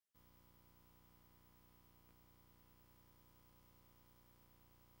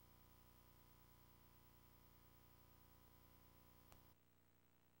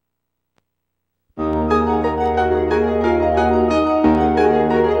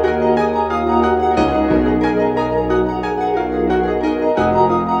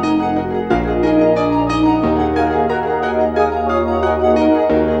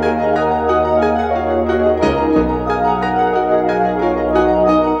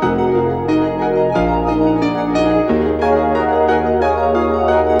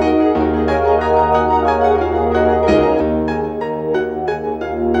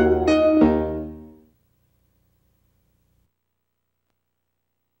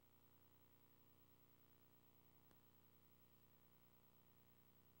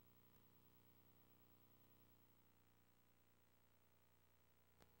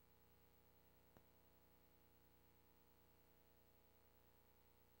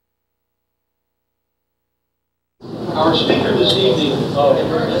Our speaker this evening, Dr.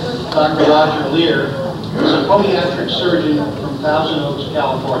 Roger Leir, is a podiatric surgeon from Thousand Oaks,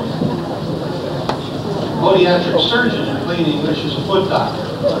 California. Podiatric surgeon, in plain English, is a foot doctor.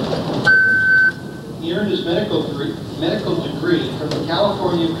 He earned his medical degree from the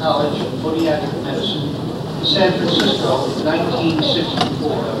California College of Podiatric Medicine in San Francisco in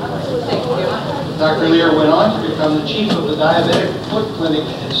 1964. Dr. Leir went on to become the chief of the diabetic foot clinic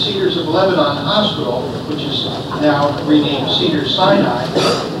at Cedars of Lebanon Hospital, which is now renamed Cedars-Sinai,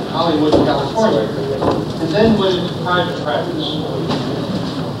 in Hollywood, California, and then went into private practice.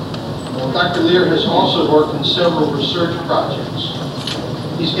 Dr. Leir has also worked in several research projects.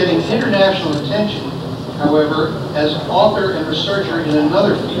 He's getting international attention, however, as author and researcher in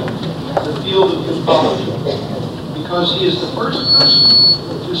another field, the field of ufology, because he is the first person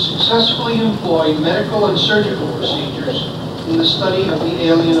to successfully employ medical and surgical procedures in the study of the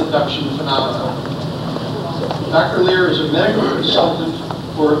alien abduction phenomenon. Dr. Leir is a medical consultant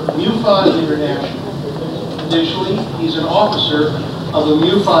for MUFON International. Additionally, he's an officer of the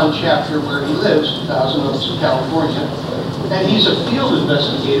MUFON chapter where he lives, Thousand Oaks, California, and he's a field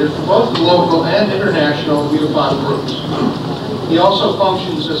investigator for both the local and international MUFON groups. He also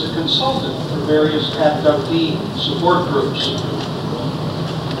functions as a consultant for various abductee support groups.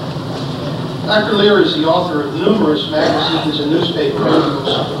 Dr. Leir is the author of numerous magazines and newspaper articles,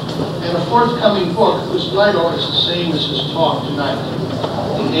 and a forthcoming book whose title is the same as his talk tonight,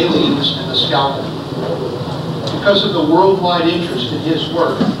 The Aliens and the Scalpel. Because of the worldwide interest in his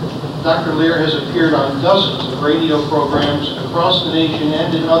work, Dr. Leir has appeared on dozens of radio programs across the nation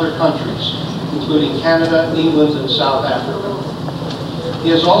and in other countries, including Canada, England, and South Africa. He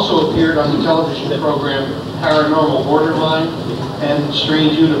has also appeared on the television program Paranormal Borderline and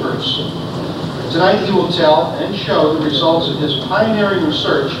Strange Universe. Tonight he will tell and show the results of his pioneering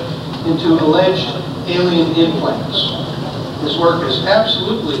research into alleged alien implants. His work is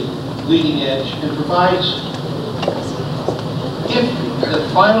absolutely leading edge and provides, if the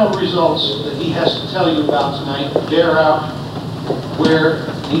final results that he has to tell you about tonight bear out where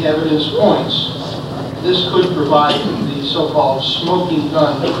the evidence points, this could provide the so-called smoking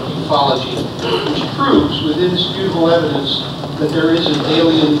gun of ufology, which proves with indisputable evidence that there is an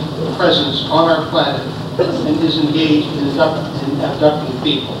alien presence on our planet and is engaged in abducting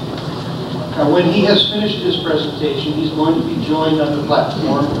people. Now, when he has finished his presentation, he's going to be joined on the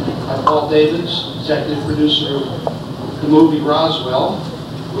platform by Paul Davids, executive producer of the movie Roswell,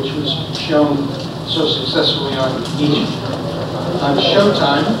 which was shown so successfully on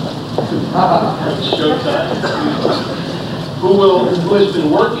Showtime. Who has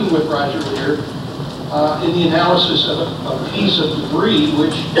been working with Roger Leir in the analysis of a piece of debris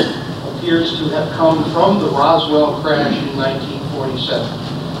which appears to have come from the Roswell crash in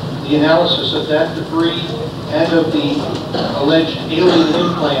 1947. The analysis of that debris and of the alleged alien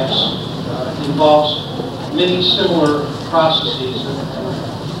implants involves many similar processes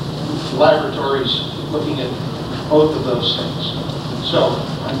and laboratories looking at both of those things. So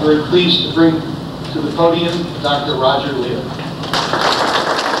I'm very pleased to bring to the podium Dr. Roger Leir.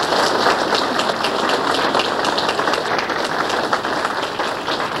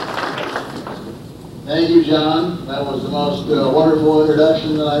 Thank you, John. That was the most wonderful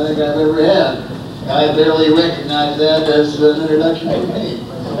introduction that I think I've ever had. I barely recognize that as an introduction to me.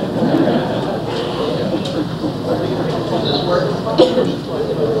 Does this work?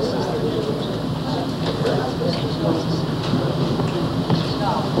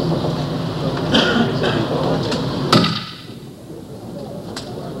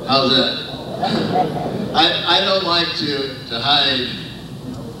 How's that? I don't like to hide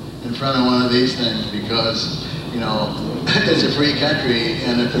in front of one of these things because, you know, it's a free country,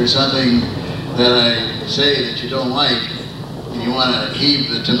 and if there's something that I say that you don't like, and you want to heave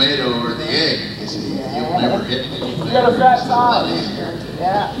the tomato or the egg, you see, you'll never hit me. You got a fat side.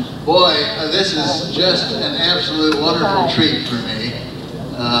 Yeah. Boy, this is just an absolute wonderful treat for me.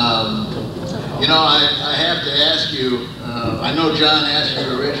 You know, I have to ask you, I know John asked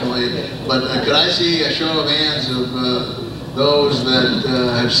you originally, but could I see a show of hands of those that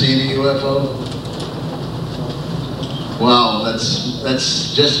have seen a UFO? Wow,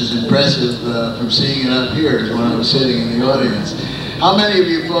 that's just as impressive from seeing it up here as when I was sitting in the audience. How many of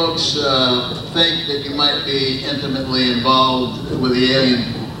you folks think that you might be intimately involved with the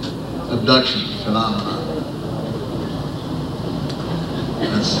alien abduction phenomenon?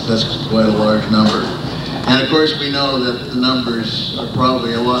 That's quite a large number. And of course we know that the numbers are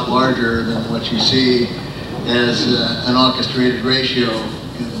probably a lot larger than what you see as an orchestrated ratio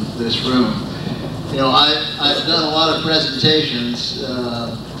in this room. You know, I've done a lot of presentations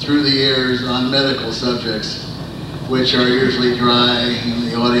through the years on medical subjects, which are usually dry, and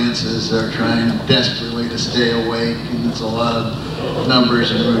the audiences are trying desperately to stay awake, and it's a lot of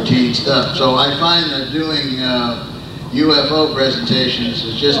numbers and routine stuff. So I find that doing UFO presentations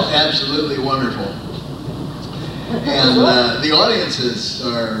is just absolutely wonderful. And the audiences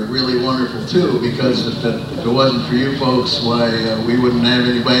are really wonderful too, because if it wasn't for you folks, why we wouldn't have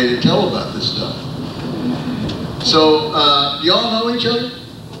anybody to tell about this stuff. So, you all know each other?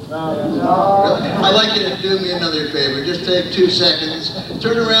 I'd like you to do me another favor. Just take 2 seconds.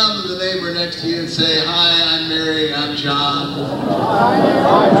 Turn around to the neighbor next to you and say, "Hi, I'm Mary, I'm John."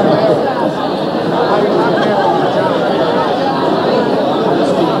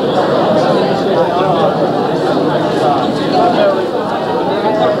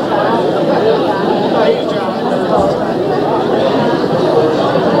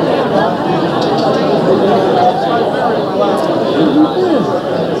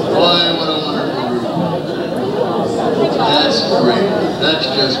 That's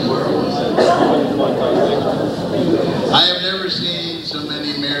just marvelous. I have never seen so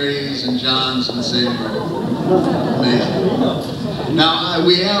many Marys and Johns in the same room. Amazing. Now,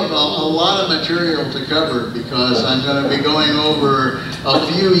 we have a lot of material to cover because I'm going to be going over a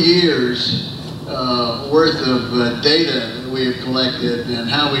few years worth of data that we have collected and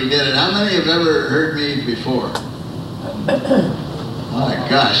how we did it. How many have ever heard me before? Oh my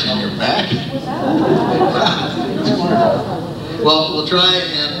gosh, and you're back? Well, we'll try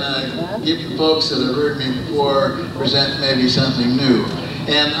and give the folks that have heard me before present maybe something new.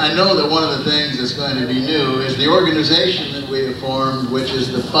 And I know that one of the things that's going to be new is the organization that we have formed, which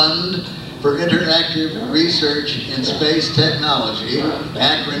is the Fund for Interactive Research in Space Technology,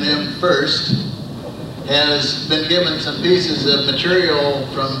 acronym FIRST, has been given some pieces of material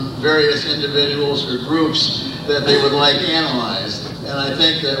from various individuals or groups that they would like analyzed. And I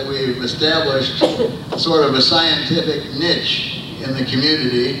think that we've established sort of a scientific niche in the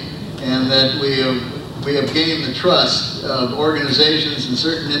community, and that we have gained the trust of organizations and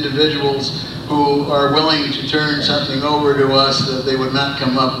certain individuals who are willing to turn something over to us that they would not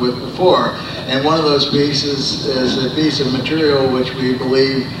come up with before. And one of those pieces is a piece of material which we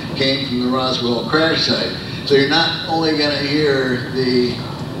believe came from the Roswell crash site. So you're not only going to hear the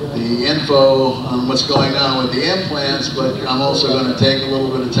info on what's going on with the implants, but I'm also going to take a little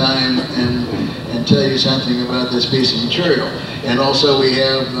bit of time and tell you something about this piece of material. And also we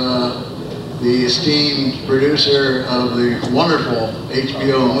have the esteemed producer of the wonderful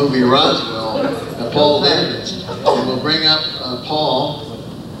HBO movie Roswell, Paul Davids. And we'll bring up Paul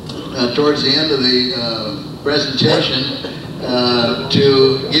towards the end of the presentation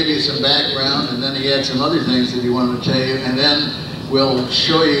to give you some background, and then he had some other things that he wanted to tell you, and then we'll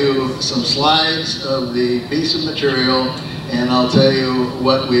show you some slides of the piece of material, and I'll tell you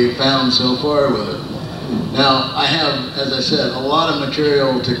what we found so far with it. Now, I have, as I said, a lot of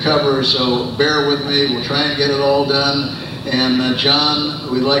material to cover, so bear with me. We'll try and get it all done. And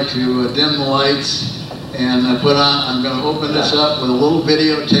John, we'd like to dim the lights and I'm going to open this up with a little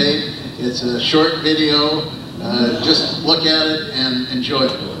videotape. It's a short video. Just look at it and enjoy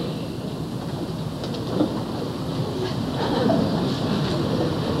it.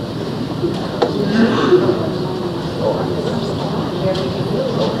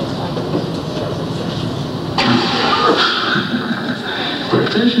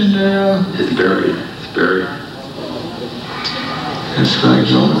 Fishing now. It's buried. It's buried. It's like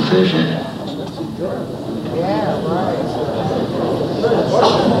going fishing. Yeah, right.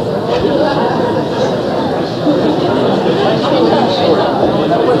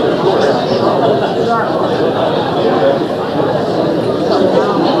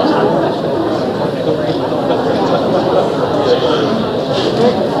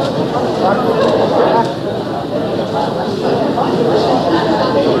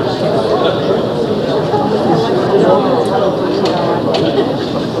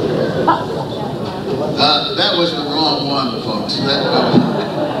 That was the wrong one, folks. That was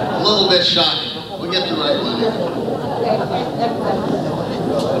a little bit shocking. We'll get the right one here.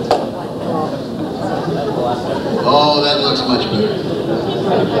 Oh, that looks much better.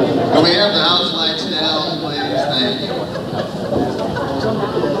 Can we have the house lights down, please? Thank you.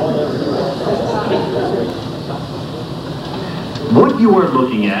 What you are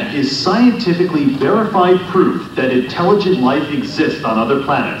looking at is scientifically verified proof that intelligent life exists on other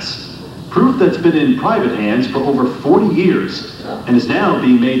planets. Proof that's been in private hands for over 40 years and is now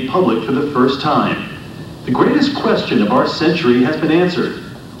being made public for the first time. The greatest question of our century has been answered.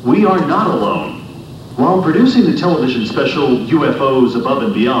 We are not alone. While producing the television special UFOs Above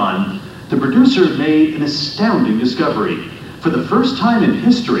and Beyond, the producer made an astounding discovery. For the first time in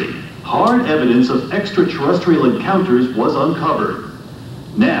history, hard evidence of extraterrestrial encounters was uncovered.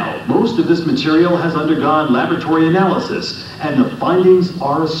 Now, most of this material has undergone laboratory analysis, and the findings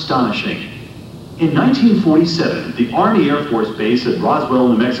are astonishing. In 1947, the Army Air Force Base at Roswell,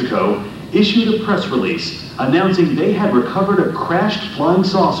 New Mexico, issued a press release announcing they had recovered a crashed flying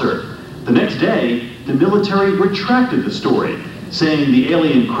saucer. The next day, the military retracted the story, saying the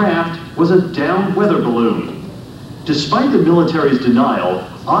alien craft was a downed weather balloon. Despite the military's denial,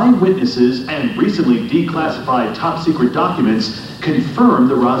 eyewitnesses and recently declassified top-secret documents confirmed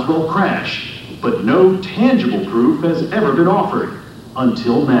the Roswell crash, but no tangible proof has ever been offered,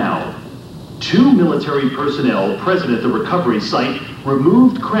 until now. 2 military personnel present at the recovery site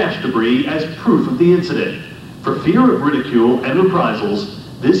removed crash debris as proof of the incident. For fear of ridicule and reprisals,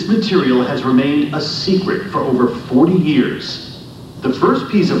 this material has remained a secret for over 40 years. The first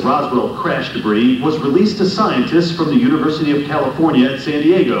piece of Roswell crash debris was released to scientists from the University of California at San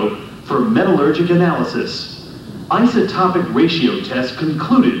Diego for metallurgic analysis. Isotopic ratio tests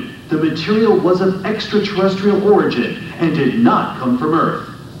concluded the material was of extraterrestrial origin and did not come from Earth.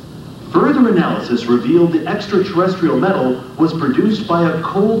 Further analysis revealed the extraterrestrial metal was produced by a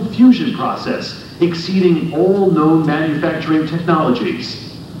cold fusion process exceeding all known manufacturing technologies.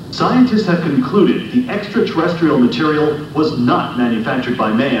 Scientists have concluded the extraterrestrial material was not manufactured by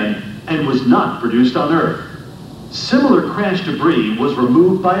man and was not produced on Earth. Similar crash debris was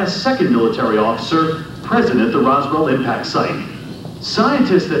removed by a second military officer present at the Roswell impact site.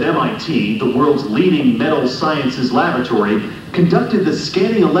 Scientists at MIT, the world's leading metal sciences laboratory, conducted the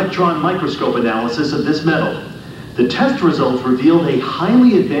scanning electron microscope analysis of this metal. The test results revealed a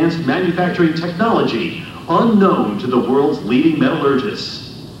highly advanced manufacturing technology unknown to the world's leading metallurgists.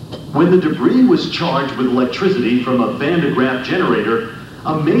 When the debris was charged with electricity from a Van de Graaff generator,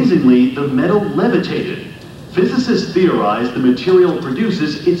 amazingly, the metal levitated. Physicists theorize the material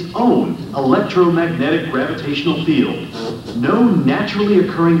produces its own electromagnetic gravitational field. No naturally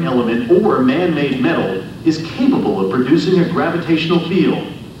occurring element or man-made metal is capable of producing a gravitational field.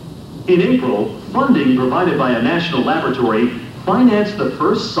 In April, funding provided by a national laboratory financed the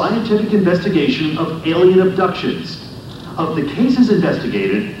first scientific investigation of alien abductions. Of the cases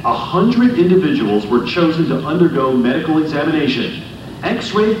investigated, 100 individuals were chosen to undergo medical examination.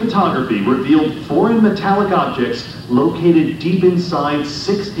 X-ray photography revealed foreign metallic objects located deep inside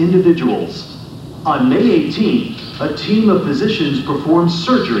 6 individuals. On May 18th, a team of physicians performed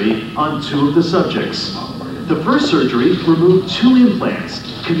surgery on 2 of the subjects. The first surgery removed 2 implants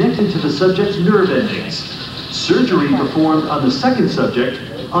connected to the subject's nerve endings. Surgery performed on the second subject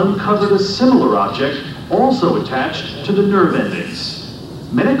uncovered a similar object also attached to the nerve endings.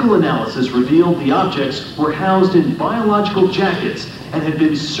 Medical analysis revealed the objects were housed in biological jackets and had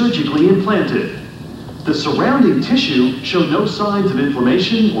been surgically implanted. The surrounding tissue showed no signs of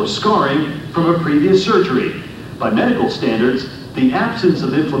inflammation or scarring from a previous surgery. By medical standards, the absence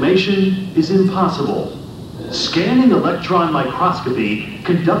of inflammation is impossible. Scanning electron microscopy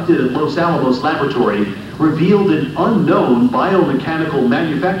conducted at Los Alamos Laboratory revealed an unknown biomechanical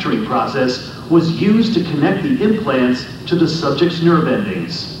manufacturing process was used to connect the implants to the subject's nerve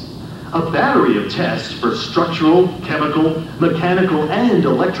endings. A battery of tests for structural, chemical, mechanical, and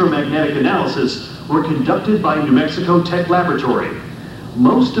electromagnetic analysis were conducted by New Mexico Tech Laboratory.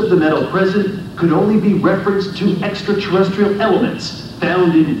 Most of the metal present could only be referenced to extraterrestrial elements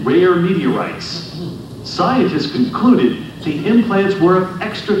found in rare meteorites. Scientists concluded the implants were of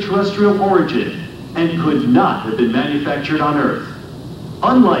extraterrestrial origin and could not have been manufactured on Earth.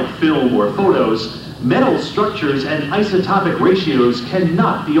 Unlike film or photos, metal structures and isotopic ratios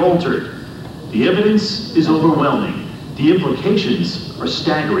cannot be altered. The evidence is overwhelming. The implications are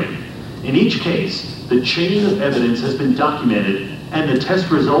staggering. In each case, the chain of evidence has been documented and the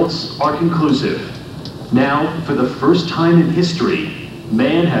test results are conclusive. Now, for the first time in history,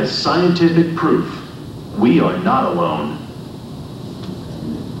 man has scientific proof. We are not alone.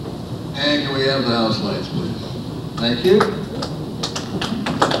 And can we have the house lights, please? Thank you.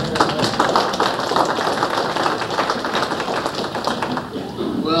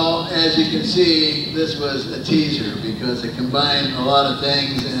 Well, as you can see, this was a teaser because it combined a lot of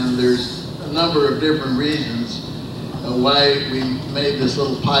things, and there's a number of different reasons why we made this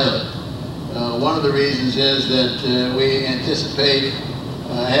little pilot. One of the reasons is that we anticipate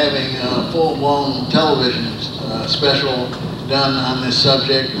having a full-blown television special done on this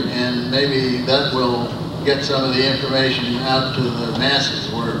subject, and maybe that will get some of the information out to the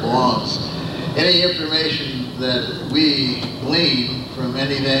masses where it belongs. Any information that we glean from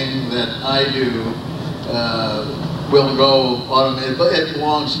anything that I do will go automatically, but it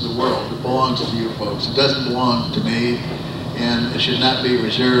belongs to the world. It belongs to you folks. It doesn't belong to me. and it should not be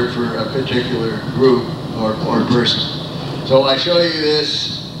reserved for a particular group or person. So I show you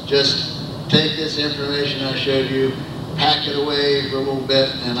this, just take this information I showed you, pack it away for a little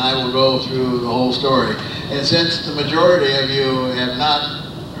bit, and I will go through the whole story. And since the majority of you have not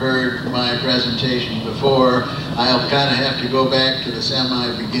heard my presentation before, I'll kind of have to go back to the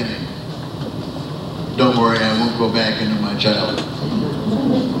semi-beginning. Don't worry, I won't go back into my childhood.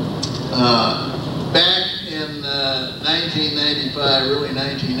 Back in 1995, really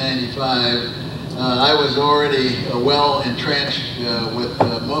 1995, I was already well entrenched with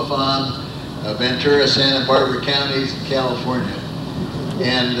MUFON, Ventura, Santa Barbara counties in California.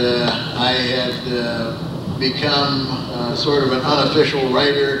 And I had become sort of an unofficial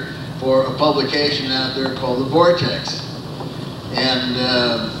writer for a publication out there called The Vortex. And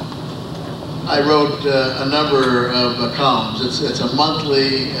I wrote a number of columns. It's a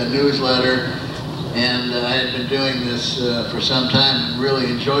monthly newsletter, and I had been doing this for some time and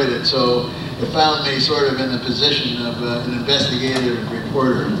really enjoyed it. So it found me sort of in the position of an investigative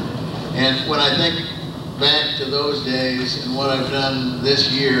reporter. And when I think back to those days and what I've done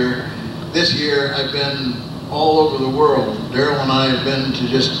this year I've been all over the world. Daryl and I have been to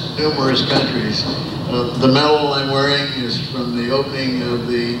just numerous countries. The medal I'm wearing is from the opening of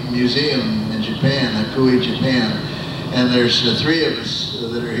the museum in Japan, Akui, Japan. And there's 3 of us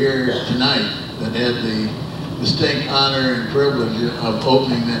that are here tonight that had the distinct honor and privilege of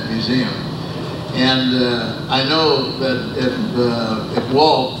opening that museum. And I know that if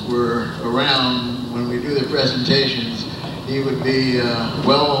Walt were around when we do the presentations, he would be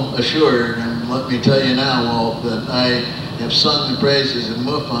well assured. And let me tell you now, Walt, that I have sung the praises of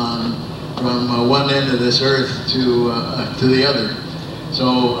MUFON from one end of this earth to the other.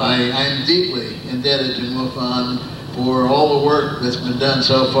 So I'm deeply indebted to MUFON for all the work that's been done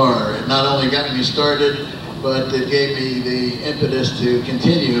so far. It not only got me started, but it gave me the impetus to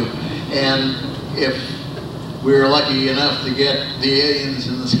continue. And if we're lucky enough to get The Aliens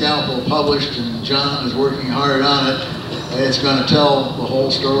and the Scalpel published, and John is working hard on it, it's going to tell the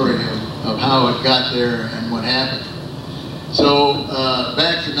whole story of how it got there and what happened. So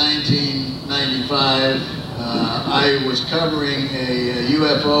back to 1995, I was covering a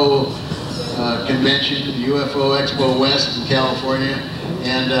UFO convention, UFO Expo West in California,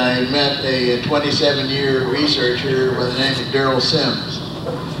 and I met a 27-year researcher by the name of Daryl Sims.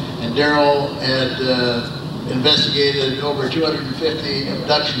 And Daryl had investigated over 250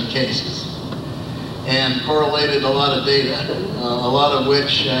 abduction cases and correlated a lot of data, a lot of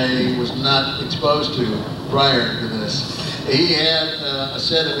which I was not exposed to prior to this. He had a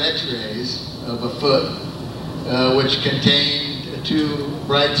set of x-rays of a foot which contained 2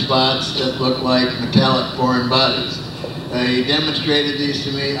 bright spots that looked like metallic foreign bodies. He demonstrated these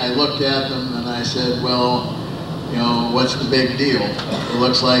to me. I looked at them and I said, well, you know, what's the big deal? It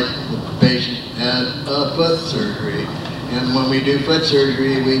looks like the patient had a foot surgery. And when we do foot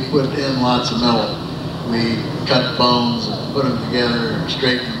surgery, we put in lots of metal. We cut bones and put them together and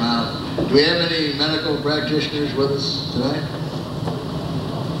straighten them out. Do we have any medical practitioners with us tonight?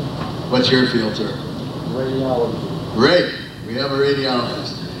 What's your field, sir? Radiology. Great. We have a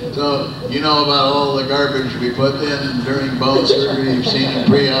radiologist. So you know about all the garbage we put in during bone surgery. You've seen it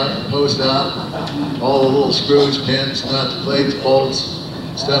pre-op and post-op. All the little screws, pins, nuts, plates, bolts,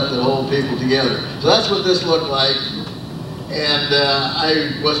 stuff that hold people together. So that's what this looked like. And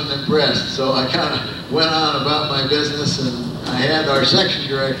I wasn't impressed. So I kind of went on about my business, and I had our section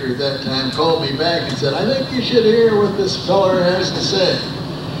director at that time called me back and said, I think you should hear what this feller has to say.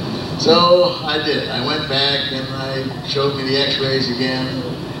 So I did. I went back and I showed me the x-rays again.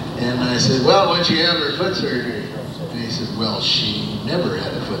 And I said, well, when'd she have her foot surgery? And he said, well, she never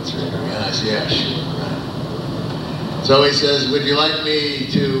had a foot surgery. And I said, yeah, sure. Right. So he says, would you like me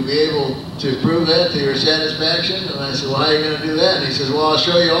to be able to prove that to your satisfaction? And I said, well, how are you going to do that? And he says, well, I'll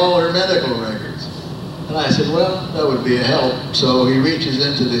show you all her medical records. And I said, well, that would be a help. So he reaches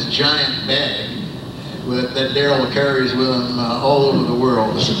into this giant bag that Daryl carries with him all over the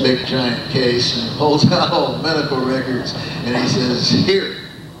world. It's a big, giant case, and pulls out all the medical records, and he says, here.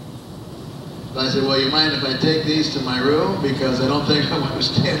 So I said, well, you mind if I take these to my room? Because I don't think I'm going to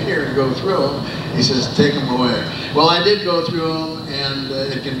stand here and go through them. He says, take them away. Well, I did go through them, and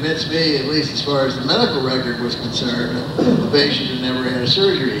it convinced me, at least as far as the medical record was concerned, that the patient had never had a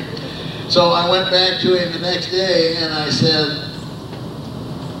surgery. So I went back to him the next day, and I said,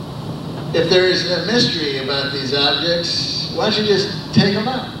 if there's a mystery about these objects, why don't you just take them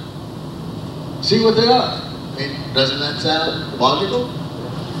out? See what they are. I mean, doesn't that sound logical?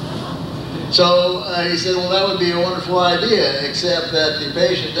 So he said, well, that would be a wonderful idea, except that the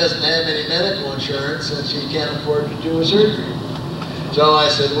patient doesn't have any medical insurance and she can't afford to do a surgery. So I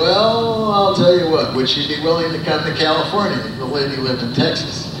said, well, I'll tell you what, would she be willing to come to California? The lady lived in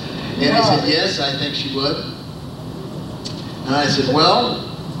Texas. And he said, yes, I think she would. And I said, well,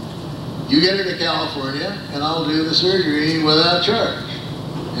 you get her to California and I'll do the surgery without charge.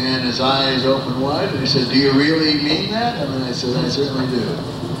 And his eyes opened wide and he said, do you really mean that? And I said, I certainly do.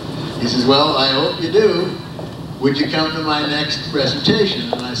 He says, well, I hope you do. Would you come to my next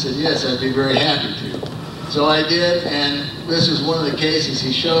presentation? And I said, yes, I'd be very happy to. So I did, and this was one of the cases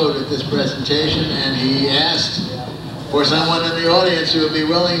he showed at this presentation, and he asked for someone in the audience who would be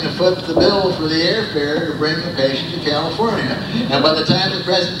willing to foot the bill for the airfare to bring the patient to California. And by the time the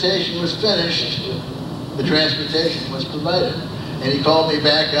presentation was finished, the transportation was provided. And he called me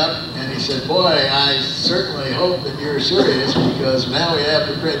back up and he said, boy, I certainly hope that you're serious because now we have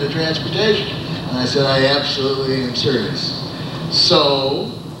to create the transportation. And I said, I absolutely am serious.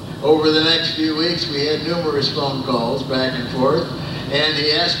 So, over the next few weeks, we had numerous phone calls back and forth, and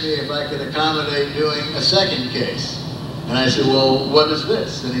he asked me if I could accommodate doing a second case. And I said, well, what is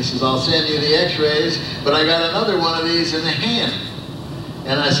this? And he says, I'll send you the x-rays, but I got another one of these in the hand.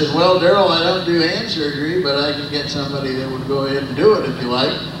 And I said, well, Daryl, I don't do hand surgery, but I can get somebody that would go ahead and do it if you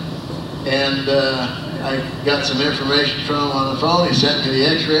like. And I got some information from him on the phone. He sent me the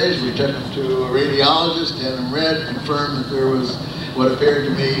x-rays. We took them to a radiologist, had them read, confirmed that there was what appeared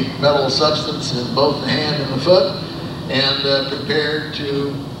to be metal substance in both the hand and the foot, and prepared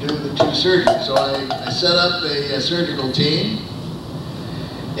to do the two surgeries. So I set up a surgical team,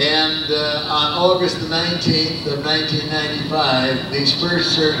 and on August the 19th of 1995, these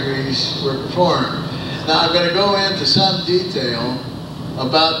first surgeries were performed. Now I'm going to go into some detail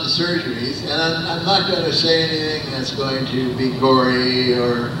about the surgeries, and I'm not going to say anything that's going to be gory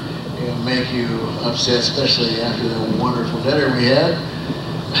or make you upset, especially after the wonderful dinner we had.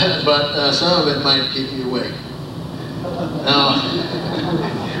 But some of it might keep you awake. Now,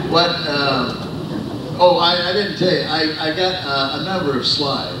 what? Oh, I didn't tell you. I got a number of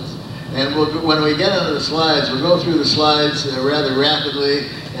slides, and when we get into the slides, we'll go through the slides rather rapidly,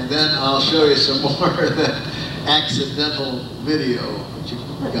 and then I'll show you some more of the accidental video that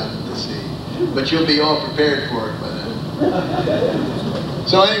you've gotten to see. But you'll be all prepared for it by then.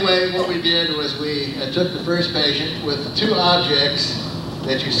 So anyway, what we did was we took the first patient with the two objects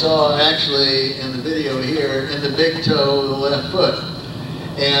that you saw actually in the video here in the big toe of the left foot.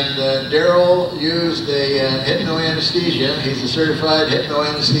 And Daryl used a hypnoanesthesia. He's a certified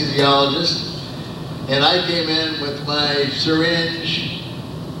hypnoanesthesiologist. And I came in with my syringe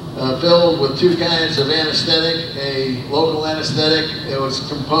filled with two kinds of anesthetic, a local anesthetic. It was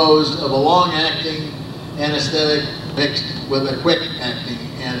composed of a long-acting anesthetic mixed with a quick-acting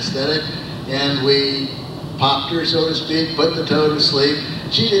anesthetic, and we popped her, so to speak, put the toe to sleep.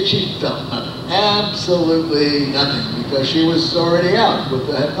 She felt nothing, absolutely nothing, because she was already out with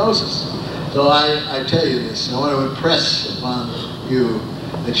the hypnosis. So I tell you this, I want to impress upon you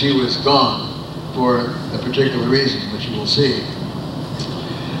that she was gone for a particular reason, which you will see.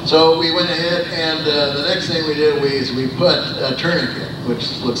 So we went ahead, and the next thing we did was we put a tourniquet,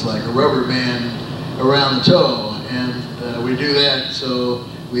 which looks like a rubber band, around the toe. And we do that so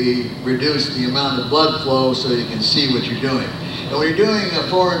we reduce the amount of blood flow so you can see what you're doing. And when you're doing a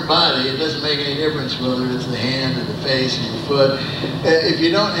foreign body, it doesn't make any difference whether it's the hand or the face or your foot. If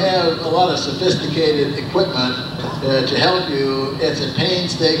you don't have a lot of sophisticated equipment to help you, it's a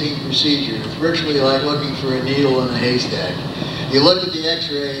painstaking procedure. It's virtually like looking for a needle in a haystack. You look at the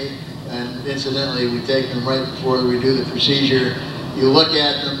x-ray, and incidentally, we take them right before we do the procedure. You look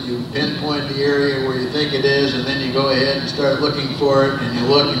at them, you pinpoint the area where you think it is, and then you go ahead and start looking for it, and you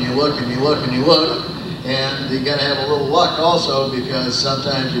look and you look and you look and you look, and you got to have a little luck also, because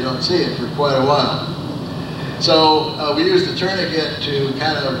sometimes you don't see it for quite a while. So we used the tourniquet to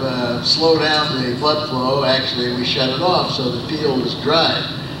kind of slow down the blood flow. Actually, we shut it off so the field was dry.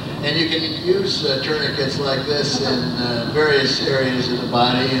 And you can use tourniquets like this in various areas of the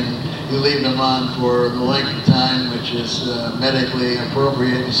body, and you leave them on for the length of time which is medically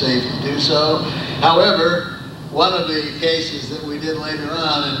appropriate and safe to do so. However, one of the cases that we did later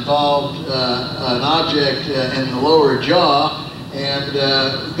on involved an object in the lower jaw, and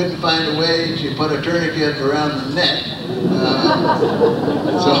we couldn't find a way to put a tourniquet around the neck.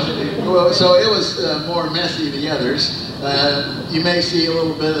 So it was more messy than the others. You may see a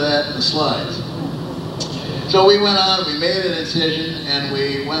little bit of that in the slides. So we went on, we made an incision, and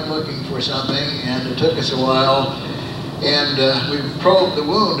we went looking for something, and it took us a while, and we probed the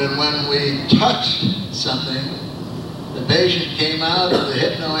wound, and when we touched something, The patient came out of the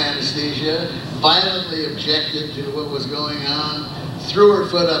hypnoanesthesia, violently objected to what was going on, threw her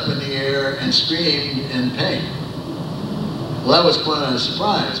foot up in the air, and screamed in pain. Well, that was quite a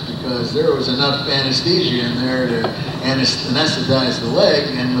surprise because there was enough anesthesia in there to anesthetize the leg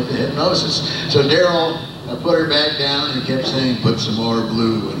and with the hypnosis. So Daryl put her back down and kept saying, put some more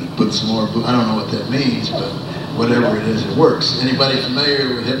blue and put some more blue. I don't know what that means, but whatever it is, it works. Anybody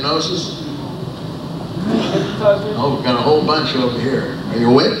familiar with hypnosis? Oh, we've got a whole bunch over here. Are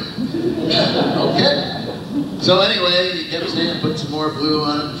you awake? Okay. So anyway, he kept saying, put some more blue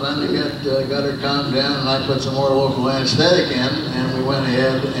on it. Finally got her calmed down, and I put some more local anesthetic in, and we went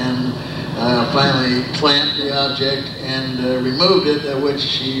ahead and finally clamped the object and removed it, at which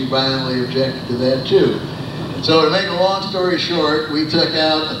she violently objected to that too. So to make a long story short, we took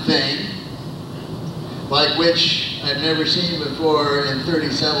out a thing like which I've never seen before in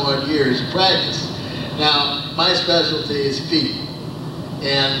 30-some-odd years of practice. Now, my specialty is feet.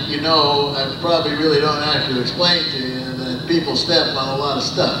 And you know, I probably really don't have to explain to you that people step on a lot of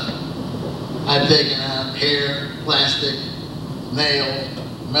stuff. I've taken out hair, plastic, nail,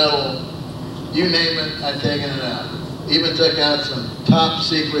 metal, you name it, I've taken it out. Even took out some top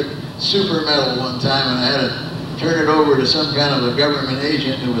secret super metal one time, and I had to turn it over to some kind of a government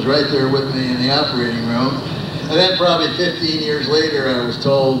agent who was right there with me in the operating room. And then probably 15 years later, I was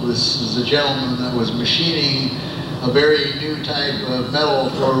told this is a gentleman that was machining a very new type of metal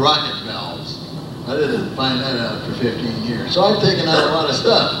for rocket valves. I didn't find that out for 15 years. So I've taken out a lot of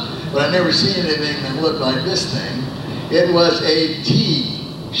stuff, but I've never seen anything that looked like this thing. It was a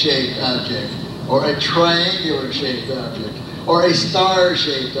T-shaped object, or a triangular-shaped object, or a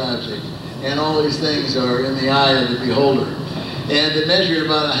star-shaped object. And all these things are in the eye of the beholder. And it measured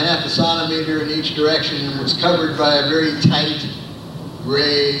about a half a centimeter in each direction and was covered by a very tight,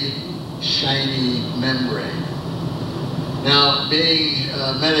 gray, shiny membrane. Now, being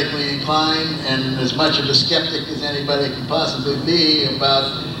medically inclined and as much of a skeptic as anybody can possibly be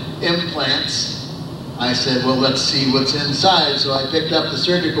about implants, I said, well, let's see what's inside. So I picked up the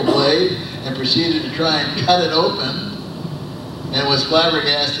surgical blade and proceeded to try and cut it open, and was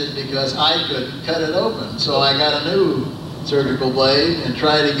flabbergasted because I couldn't cut it open. So I got a new surgical blade and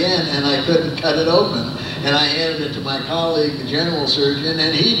tried again, and I couldn't cut it open. And I handed it to my colleague, the general surgeon,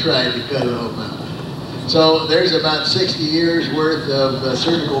 and he tried to cut it open. So there's about 60 years worth of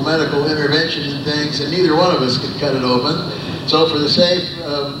surgical medical intervention and things, and neither one of us could cut it open. So for the sake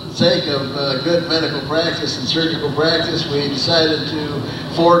of good medical practice and surgical practice, we decided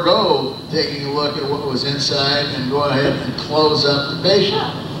to forego taking a look at what was inside and go ahead and close up the patient.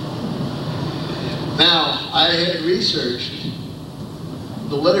 Now, I had researched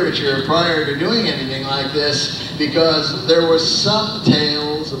the literature prior to doing anything like this because there were some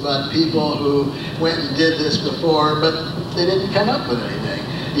tales about people who went and did this before, but they didn't come up with anything.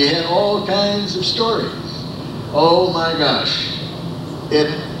 You had all kinds of stories. Oh my gosh, it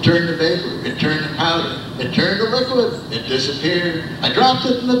turned to vapor, it turned to powder, it turned to liquid, it disappeared, I dropped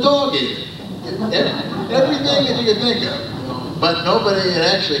it and the dog ate it. Everything that you could think of. But nobody had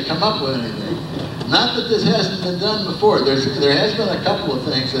actually come up with anything. Not that this hasn't been done before. There has been a couple of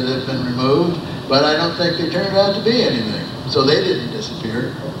things that have been removed, but I don't think they turned out to be anything. So they didn't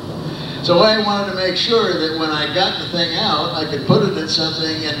disappear. So I wanted to make sure that when I got the thing out, I could put it in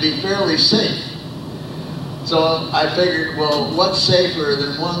something and be fairly safe. So I figured, well, what's safer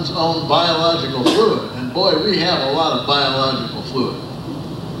than one's own biological fluid? And boy, we have a lot of biological fluid.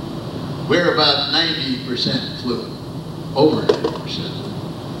 We're about 90% fluid, over 90%.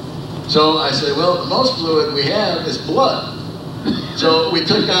 So I said, well, the most fluid we have is blood. So we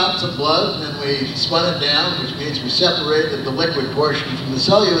took out some blood and we spun it down, which means we separated the liquid portion from the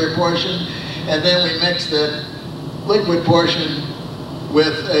cellular portion, and then we mixed the liquid portion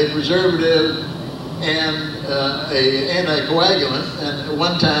with a preservative and an anticoagulant. And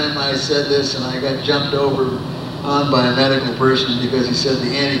one time I said this and I got jumped over on by a medical person because he said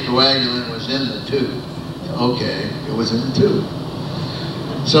the anticoagulant was in the tube. Okay, it was in the tube.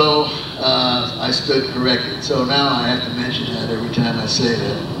 So I stood corrected. So now I have to mention that every time I say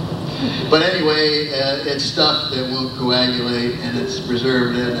that. But anyway, it's stuff that won't coagulate, and it's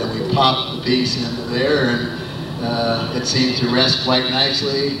preservative, and we pop the piece into there, and it seemed to rest quite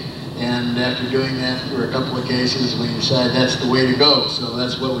nicely. And after doing that for a couple of cases, we decided that's the way to go. So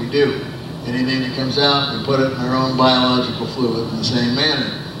that's what we do. Anything that comes out, we put it in our own biological fluid in the same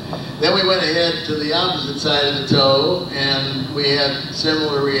manner. Then we went ahead to the opposite side of the toe, and we had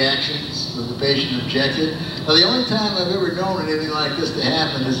similar reactions when the patient objected. Now, the only time I've ever known anything like this to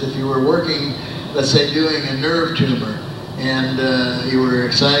happen is if you were working, let's say, doing a nerve tumor, and you were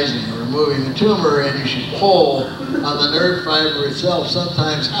excising or removing the tumor, and you should pull on the nerve fiber itself,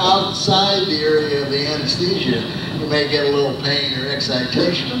 sometimes outside the area of the anesthesia. You may get a little pain or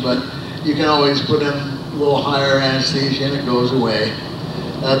excitation, but you can always put in a little higher anesthesia and it goes away.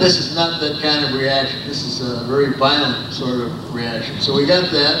 This is not that kind of reaction. This is a very violent sort of reaction. So we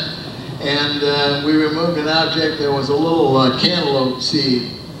got that, and we removed an object that was a little cantaloupe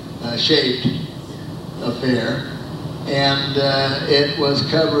seed shaped affair, and it was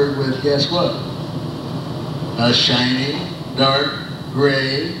covered with, guess what? A shiny, dark,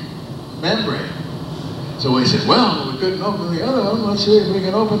 gray membrane. So we said, well, we couldn't open the other one, let's see if we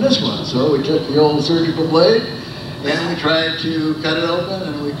can open this one. So we took the old surgical blade, and we tried to cut it open,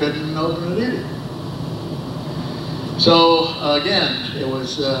 and we couldn't open it either. So again, it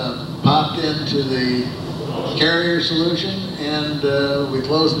was popped into the carrier solution, and we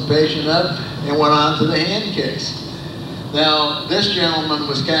closed the patient up and went on to the hand case. Now, this gentleman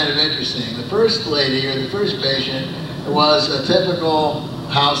was kind of interesting. The first lady, or the first patient, was a typical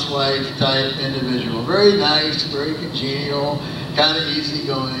housewife type individual. Very nice, very congenial, kind of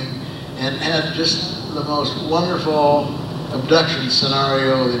easygoing, and had just the most wonderful abduction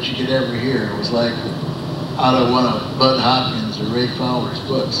scenario that you could ever hear. It was like out of one of Bud Hopkins or Ray Fowler's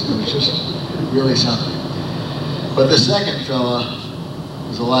books. It was just really something. But the second fella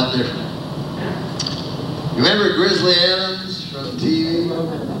was a lot different. You remember Grizzly Adams from TV?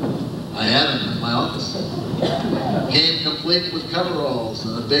 I had him in my office. Came complete with coveralls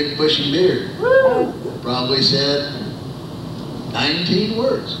and a big bushy beard. Probably said 19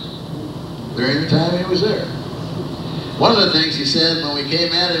 words during the time he was there. One of the things he said when we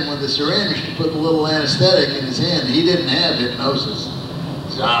came at him with the syringe to put the little anesthetic in his hand, he didn't have hypnosis.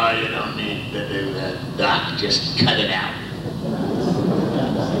 He said, oh, you don't need to do that, Doc, just cut it out.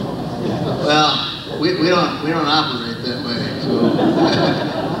 Well, we don't operate that way, so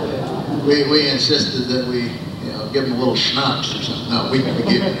we insisted that we give him a little schnapps or something. No, we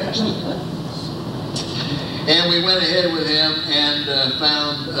give him that. And we went ahead with him and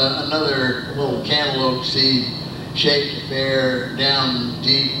found another little cantaloupe seed shaped affair down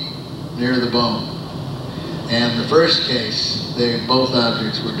deep near the bone. And the first case, both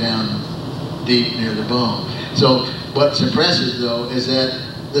objects were down deep near the bone. So what's impressive though is that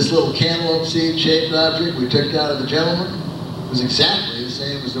this little cantaloupe seed shaped object we took out of the gentleman was exactly the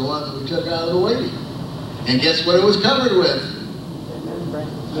same as the one that we took out of the lady. And guess what it was covered with?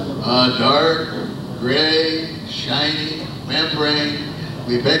 A dark, gray, shiny membrane.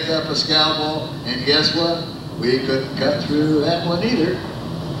 We picked up a scalpel, and guess what? We couldn't cut through that one either.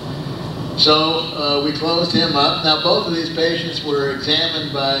 So we closed him up. Now both of these patients were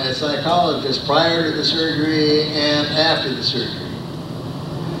examined by a psychologist prior to the surgery and after the surgery.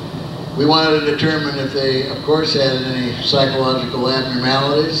 We wanted to determine if they, of course, had any psychological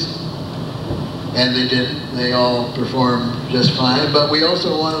abnormalities, and they didn't. They all performed just fine, but we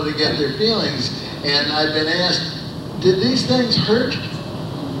also wanted to get their feelings. And I've been asked, did these things hurt?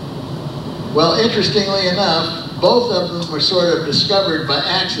 Well, interestingly enough, both of them were sort of discovered by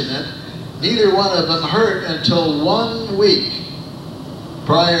accident. Neither one of them hurt until 1 week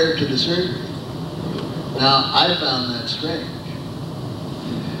prior to the surgery. Now, I found that strange.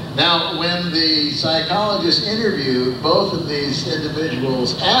 Now, when the psychologist interviewed both of these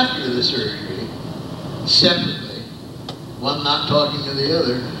individuals after the surgery, separately, one not talking to the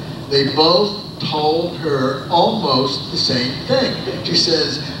other, they both told her almost the same thing. She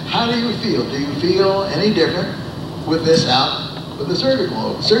says, how do you feel? Do you feel any different with this out, with the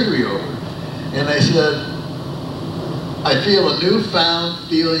surgery over? And I said, I feel a newfound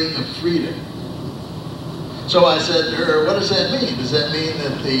feeling of freedom. So I said to her, what does that mean? Does that mean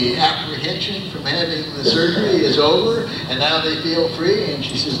that the apprehension from having the surgery is over and now they feel free? And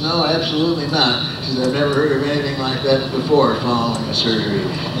she says, no, absolutely not. She says, I've never heard of anything like that before following a surgery.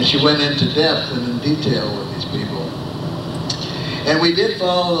 And she went into depth and in detail with these people. And we did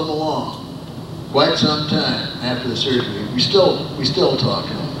follow them along quite some time after the surgery. We still talk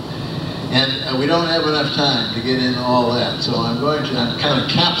to them. And we don't have enough time to get into all that. So I'm kind of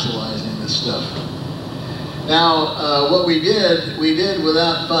capsulizing this stuff. Now, what we did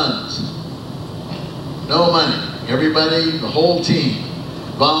without funds. No money. Everybody, the whole team,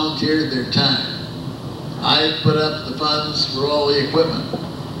 volunteered their time. I put up the funds for all the equipment.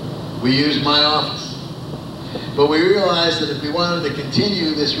 We used my office. But we realized that if we wanted to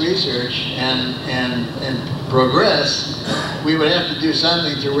continue this research and progress, we would have to do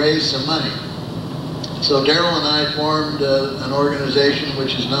something to raise some money. So Daryl and I formed an organization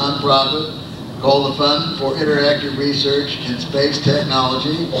which is nonprofit, called the Fund for Interactive Research in Space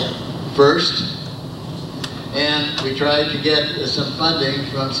Technology, FIRST. And we tried to get some funding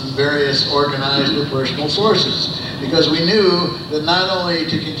from some various organized or personal sources, because we knew that not only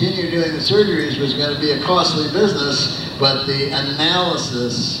to continue doing the surgeries was going to be a costly business, but the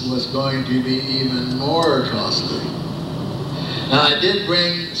analysis was going to be even more costly. Now, I did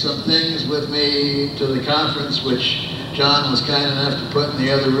bring some things with me to the conference, which John was kind enough to put in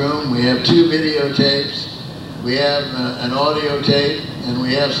the other room. We have 2 videotapes, we have an audio tape, and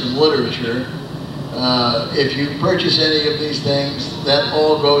we have some literature. If you purchase any of these things, that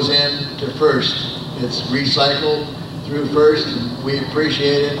all goes into FIRST. It's recycled through FIRST, and we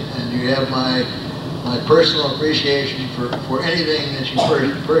appreciate it, and you have my personal appreciation for anything that you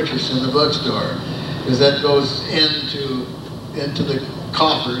purchase in the bookstore, because that goes into the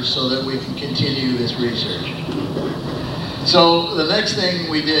coffers so that we can continue this research. So the next thing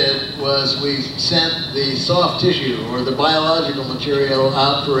we did was we sent the soft tissue, or the biological material,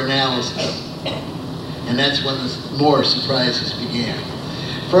 out for analysis. And that's when more surprises began.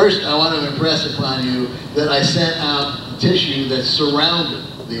 First, I want to impress upon you that I sent out the tissue that surrounded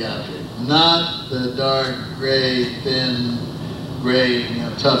the object, not the dark, gray, thin, gray,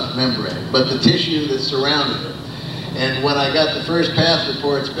 tough membrane, but the tissue that surrounded it. And when I got the first path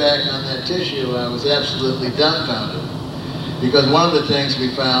reports back on that tissue, I was absolutely dumbfounded, because one of the things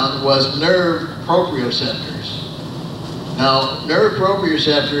we found was nerve proprioceptors. Now, nerve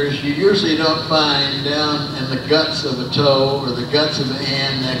proprioceptors you usually don't find down in the guts of a toe or the guts of a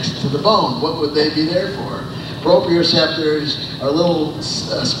hand next to the bone. What would they be there for? Proprioceptors are little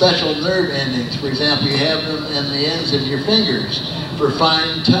special nerve endings. For example, you have them in the ends of your fingers for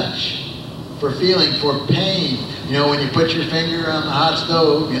fine touch, for feeling, for pain. You know, when you put your finger on the hot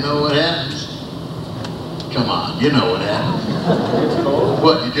stove, you know what happens? Come on, you know what happens.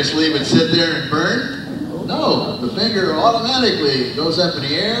 What, you just leave it sit there and burn? No, the finger automatically goes up in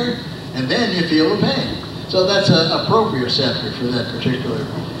the air, and then you feel the pain. So that's a proprioceptor for that particular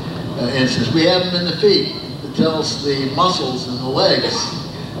instance. We have them in the feet. It tells the muscles in the legs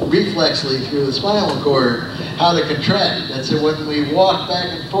reflexly through the spinal cord how to contract. That's when we walk back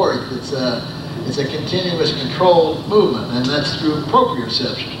and forth. It's a continuous controlled movement, and that's through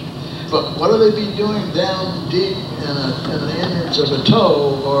proprioception. But what do they be doing down deep in the innards of a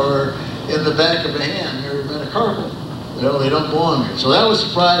toe or in the back of a hand? They're metacarpal. They don't belong here. So that was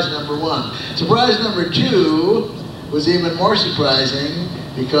surprise number 1. Surprise number 2 was even more surprising,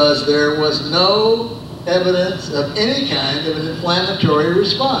 because there was no evidence of any kind of an inflammatory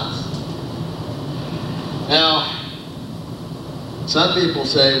response. Now, some people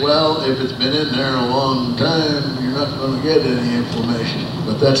say, well, if it's been in there a long time, you're not going to get any inflammation.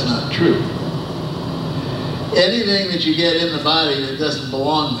 But that's not true. Anything that you get in the body that doesn't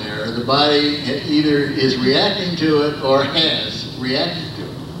belong there, the body either is reacting to it or has reacted to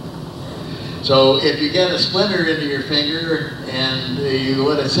it. So if you get a splinter into your finger and you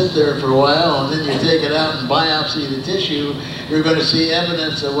let it sit there for a while, and then you take it out and biopsy the tissue, you're going to see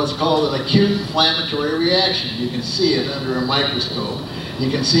evidence of what's called an acute inflammatory reaction. You can see it under a microscope. You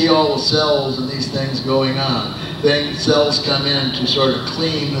can see all the cells and these things going on. Then cells come in to sort of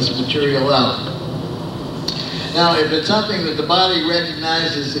clean this material out. Now, if it's something that the body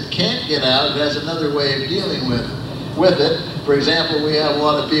recognizes it can't get out, it has another way of dealing with it. For example, we have a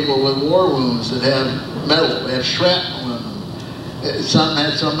lot of people with war wounds that have metal, they have shrapnel in them. Some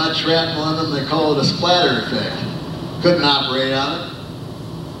had so much shrapnel in them, they call it a splatter effect. Couldn't operate on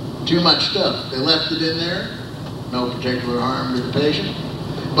it. Too much stuff. They left it in there, no particular harm to the patient.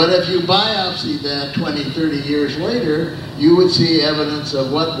 But if you biopsied that 20, 30 years later, you would see evidence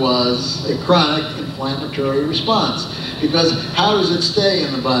of what was a chronic inflammatory response. Because how does it stay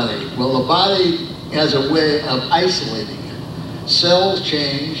in the body? Well, the body has a way of isolating it. Cells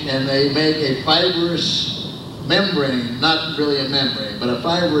change and they make a fibrous membrane, not really a membrane, but a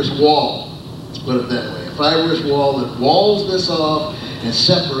fibrous wall, let's put it that way. A fibrous wall that walls this off and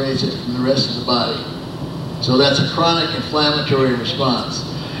separates it from the rest of the body. So that's a chronic inflammatory response.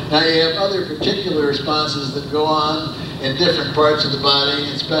 Now you have other particular responses that go on in different parts of the body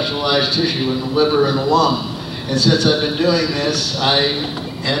and specialized tissue in the liver and the lung. And since I've been doing this, I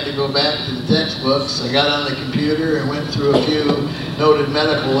had to go back to the textbooks. I got on the computer and went through a few noted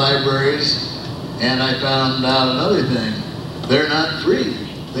medical libraries, and I found out another thing. They're not free.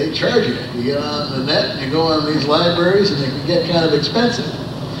 They charge you. You get on the net and you go on these libraries, and they can get kind of expensive.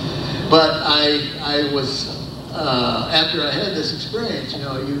 But I was after I had this experience,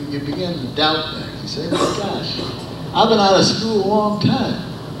 you begin to doubt things. You say, oh my gosh, I've been out of school a long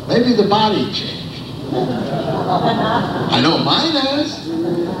time. Maybe the body changed. I know mine has.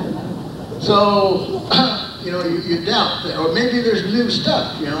 So you know, you doubt that, or maybe there's new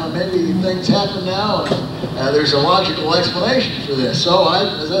stuff, you know, maybe things happen now, and there's a logical explanation for this. So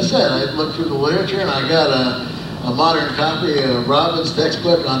as I said, I looked through the literature, and I got a modern copy of Robbins'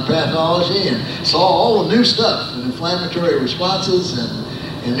 textbook on pathology, and saw all the new stuff, and inflammatory responses,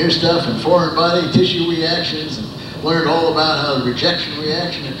 and new stuff, and foreign body tissue reactions, and learned all about how the rejection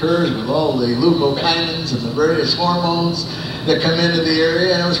reaction occurs with all the leukokinins and the various hormones that come into the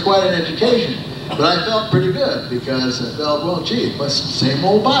area, and it was quite an education. But I felt pretty good, because I felt, well, gee, it's the same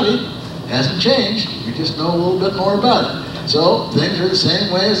old body, hasn't changed, we just know a little bit more about it. So things are the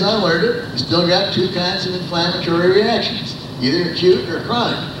same way as I learned it. You still got two kinds of inflammatory reactions, either acute or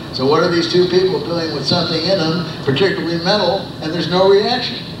chronic. So what are these two people doing with something in them, particularly metal, and there's no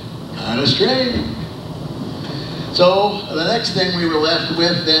reaction? Kind of strange. So the next thing we were left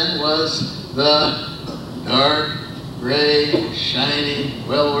with then was the dark, gray, shiny,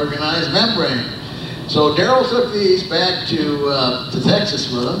 well-organized membrane. So Darrell took these back to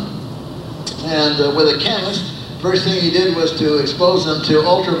Texas with him, and with a chemist. First thing he did was to expose them to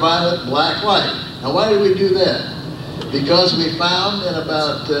ultraviolet black light. Now why did we do that? Because we found in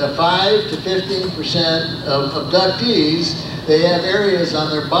about 5 to 15% of abductees, they have areas on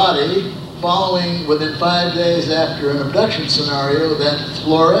their body following within 5 days after an abduction scenario that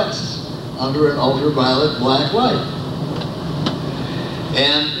fluoresces under an ultraviolet black light.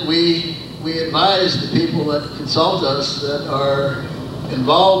 And we advise the people that consult us that are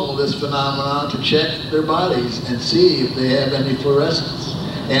involved with this phenomenon to check their bodies and see if they have any fluorescence.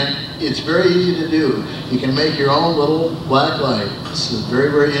 And it's very easy to do. You can make your own little black light. It's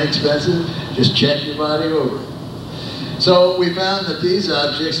very, very inexpensive. Just check your body over. So we found that these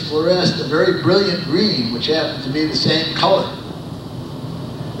objects fluoresced a very brilliant green, which happened to be the same color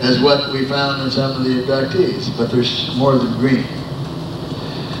as what we found in some of the abductees, but there's more than green.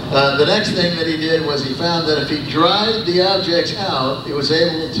 The next thing that he did was he found that if he dried the objects out, it was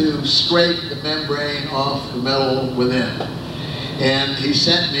able to scrape the membrane off the metal within. And he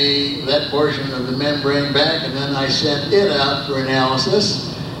sent me that portion of the membrane back, and then I sent it out for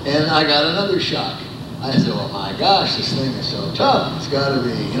analysis, and I got another shock. I said, oh my gosh, this thing is so tough. It's got to be,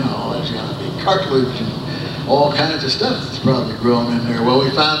 you know, there's got to be cartilage and all kinds of stuff that's probably grown in there. Well, we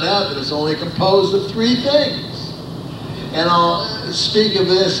found out that it's only composed of 3 things. And I'll speak of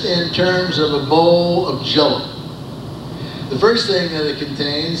this in terms of a bowl of jello. The first thing that it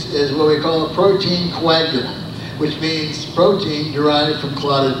contains is what we call a protein coagulum, which means protein derived from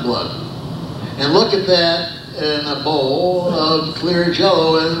clotted blood. And look at that in a bowl of clear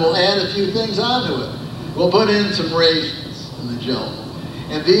jello, and we'll add a few things onto it. We'll put in some raisins in the jello.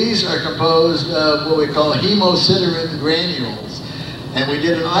 And these are composed of what we call hemosiderin granules. And we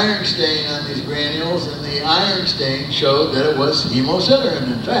did an iron stain on these granules, and the iron stain showed that it was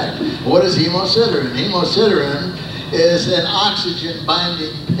hemosiderin, in fact. What is hemosiderin? Hemosiderin is an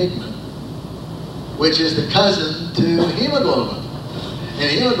oxygen-binding pigment, which is the cousin to hemoglobin. And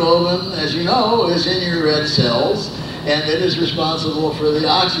hemoglobin, as you know, is in your red cells, and it is responsible for the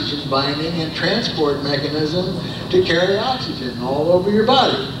oxygen binding and transport mechanism to carry oxygen all over your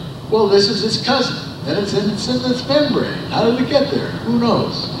body. Well, this is its cousin, and it's in its membrane. How did it get there? Who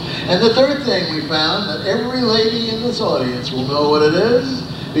knows? And the third thing we found, that every lady in this audience will know what it is,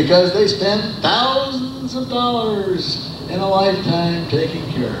 because they spend thousands of dollars in a lifetime taking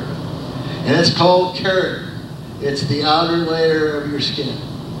care of it. And it's called keratin. It's the outer layer of your skin.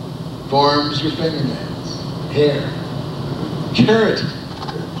 Forms your fingernails, hair. Keratin,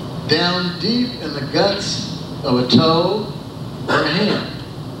 down deep in the guts of a toe or a hand.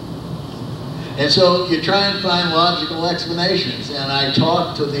 And so you try and find logical explanations. And I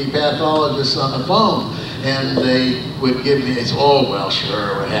talked to the pathologists on the phone, and they would give me, it's, oh, well,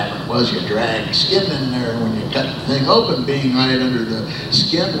 sure, what happened was you dragged skin in there when you cut the thing open, being right under the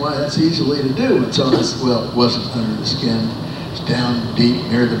skin. Why, that's easily to do. And so this, well, it wasn't under the skin. It's down deep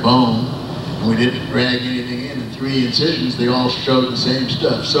near the bone. And we didn't drag anything in. 3 incisions, they all showed the same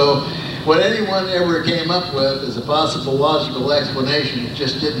stuff. So what anyone ever came up with as a possible logical explanation, it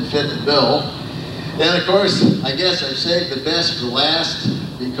just didn't fit the bill. And of course, I guess I've saved the best for last,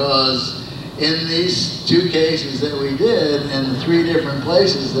 because in these 2 cases that we did, and the 3 different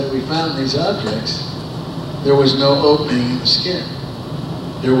places that we found these objects, there was no opening in the skin.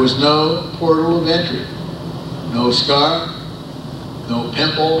 There was no portal of entry. No scar, no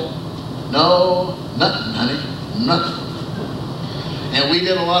pimple, no nothing, honey. Nothing. And we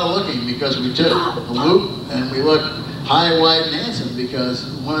did a lot of looking, because we took a loop and we looked high, wide, and handsome, because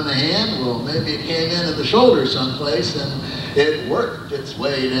one in the hand, well, maybe it came in at the shoulder someplace and it worked its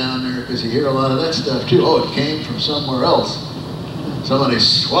way down there, because you hear a lot of that stuff too. Oh, it came from somewhere else. Somebody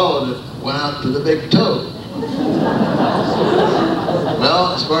swallowed it, went out to the big toe.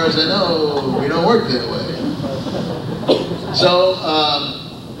 Well, as far as I know, we don't work that way. So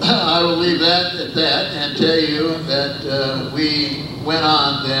I will leave that at that and tell you that we went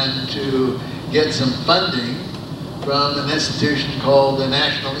on then to get some funding from an institution called the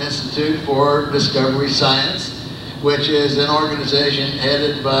National Institute for Discovery Science, which is an organization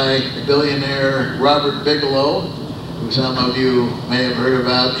headed by billionaire Robert Bigelow, who some of you may have heard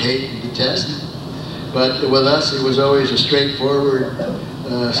about, hate and detest. But with us, it was always a straightforward,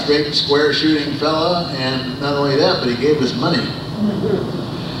 straight, square shooting fella, and not only that, but he gave us money.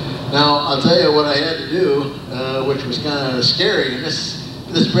 Now, I'll tell you what I had to do, which was kind of scary, and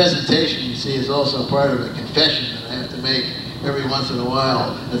this presentation, you see, is also part of a confession that I have to make every once in a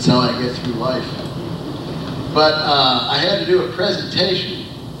while. That's how I get through life. But I had to do a presentation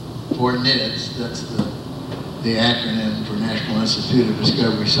for NIDS, that's the acronym for National Institute of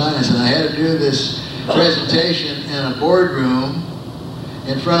Discovery Science, and I had to do this presentation in a boardroom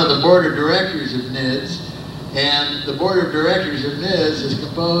in front of the board of directors of NIDS. And the board of directors of NIDS is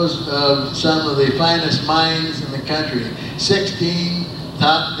composed of some of the finest minds in the country, 16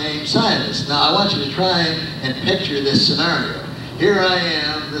 top named scientists. Now I want you to try and picture this scenario. Here I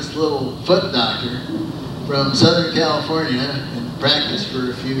am, this little foot doctor from Southern California, and practiced for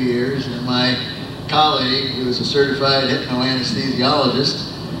a few years, and my colleague, who is a certified hypnoanesthesiologist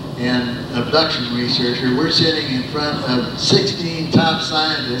and abduction researcher, we're sitting in front of 16 top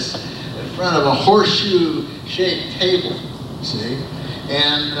scientists in front of a horseshoe-shaped table, see?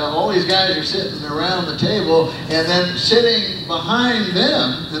 And all these guys are sitting around the table, and then sitting behind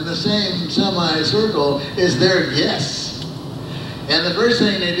them in the same semicircle is their guests. And the first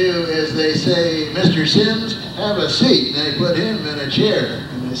thing they do is they say, "Mr. Sims, have a seat." And they put him in a chair,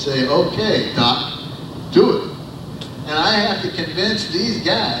 and they say, "Okay, Doc, do it." And I have to convince these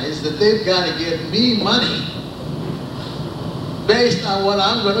guys that they've got to give me money based on what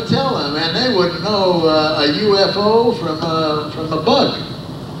I'm going to tell them, and they wouldn't know a UFO from a bug.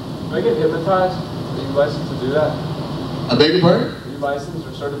 Do I get hypnotized? Are you licensed to do that? I beg your pardon? Are you licensed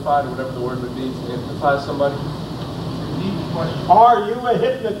or certified, or whatever the word would be, to hypnotize somebody? Are you a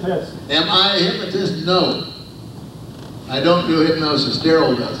hypnotist? Am I a hypnotist? No. I don't do hypnosis.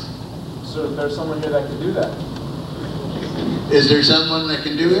 Daryl does. So if there's someone here that can do that. Is there someone that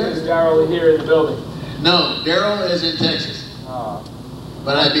can do Is that? Daryl here in the building? No. Daryl is in Texas. Ah,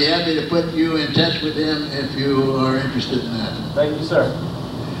 But I'd be happy to put you in touch with him if you are interested in that. thank you, sir.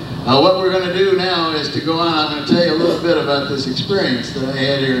 What we're going to do now is to go on. I'm going to tell you a little bit about this experience that I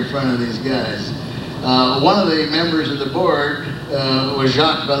had here in front of these guys. One of the members of the board was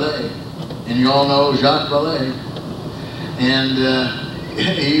Jacques Vallée, and you all know Jacques Vallée. And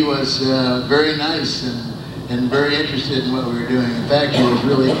he was very nice and very interested in what we were doing. In fact, he was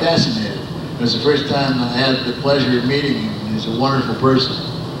really fascinated. It was the first time I had the pleasure of meeting him. He's a wonderful person.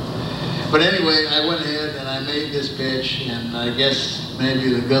 But anyway, I went ahead and I made this pitch, and I guess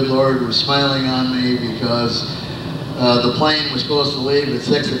maybe the good Lord was smiling on me because the plane was supposed to leave at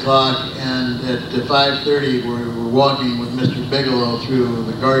 6 o'clock, and at 5:30 we were walking with Mr. Bigelow through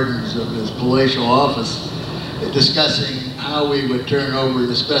the gardens of his palatial office, discussing how we would turn over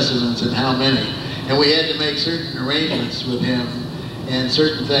the specimens and how many. And we had to make certain arrangements with him, and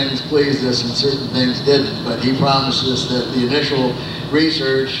certain things pleased us and certain things didn't. But he promised us that the initial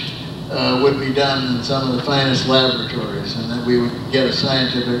research would be done in some of the finest laboratories, and that we would get a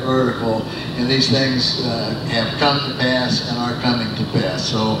scientific article, and these things have come to pass and are coming to pass.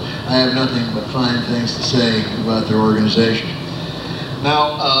 So I have nothing but fine things to say about their organization.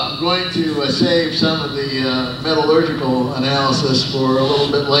 Now, I'm going to save some of the metallurgical analysis for a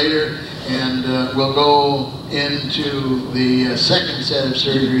little bit later, and we'll go into the second set of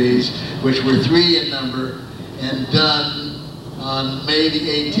surgeries, which were 3 in number and done on May the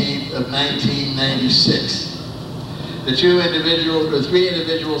 18th of 1996. The 3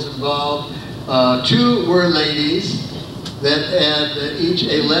 individuals involved, 2 were ladies that had each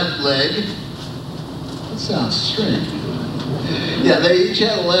a left leg. That sounds strange. Yeah, they each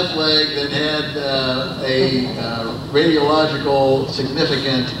had a left leg that had a radiological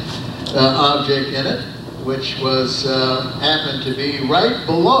significant object in it, which was happened to be right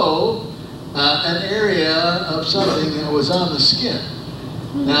below an area of something that was on the skin.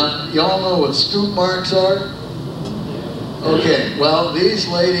 Now, y'all know what scoop marks are? Okay, well, these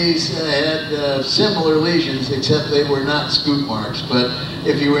ladies had similar lesions, except they were not scoop marks. But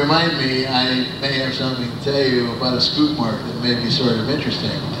if you remind me, I may have something to tell you about a scoop mark that may be sort of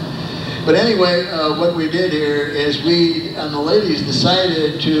interesting. But anyway, what we did here is we, and the ladies,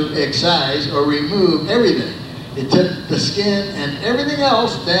 decided to excise or remove everything. It took the skin and everything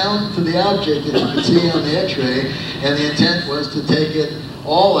else down to the object that you could see on the x-ray, and the intent was to take it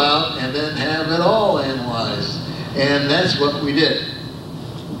all out and then have it all analyzed. And that's what we did.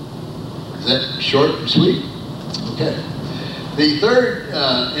 Is that short and sweet? Okay. The third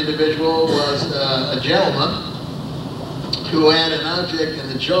individual was a gentleman who had an object in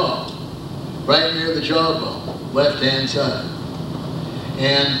the jaw, right near the jawbone, left-hand side.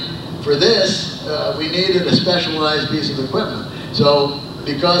 And for this, we needed a specialized piece of equipment. So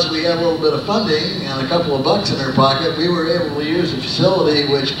because we had a little bit of funding and a couple of bucks in our pocket, we were able to use a facility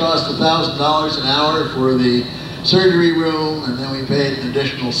which cost $1,000 an hour for the surgery room, and then we paid an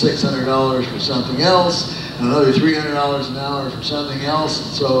additional $600 for something else, and another $300 an hour for something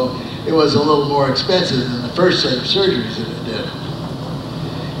else. So it was a little more expensive than the first set of surgeries that it did.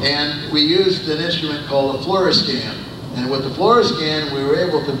 And we used an instrument called a fluoroscan. And with the fluoroscan, we were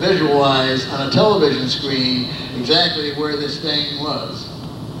able to visualize on a television screen exactly where this thing was.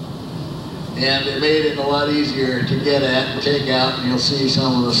 And it made it a lot easier to get at and take out, and you'll see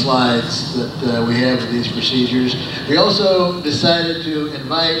some of the slides that we have of these procedures. We also decided to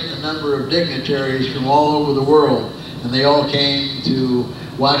invite a number of dignitaries from all over the world, and they all came to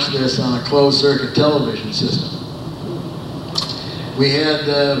watch this on a closed-circuit television system. We had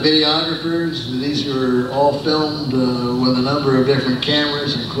videographers. These were all filmed with a number of different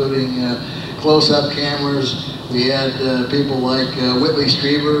cameras, including close-up cameras. We had people like Whitley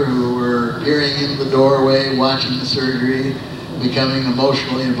Strieber, who were peering into the doorway, watching the surgery, becoming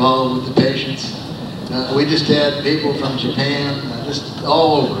emotionally involved with the patients. We just had people from Japan, just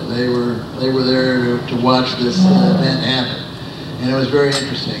all over. They were there to watch this event happen, and it was very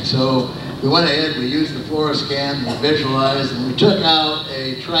interesting. So we went ahead, we used the fluoroscan, we visualized, and we took out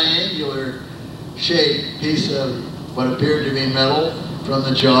a triangular shaped piece of what appeared to be metal from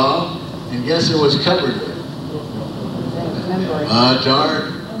the jaw, and guess it was covered with? A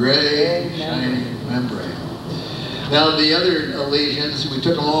dark, gray, shiny membrane. Now the other lesions, we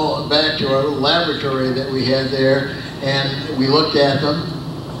took them all back to our little laboratory that we had there, and we looked at them,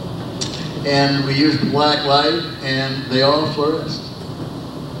 and we used the black light, and they all fluoresced.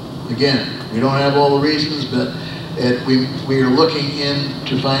 Again, we don't have all the reasons, but we are looking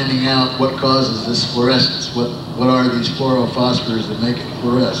into finding out what causes this fluorescence. What are these fluorophosphors that make it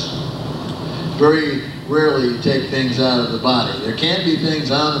fluoresce? Very rarely you take things out of the body. There can be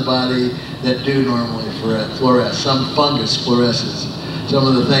things on the body that do normally fluoresce. Some fungus fluoresces. Some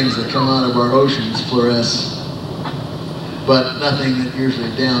of the things that come out of our oceans fluoresce, but nothing that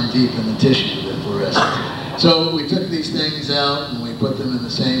usually down deep in the tissue that fluoresces. So we took these things out and we put them in the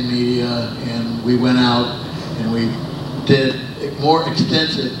same media, and we went out and we did more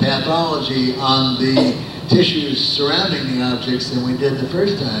extensive pathology on the tissues surrounding the objects than we did the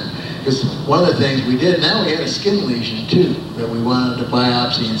first time. Because one of the things we did, now we had a skin lesion too that we wanted to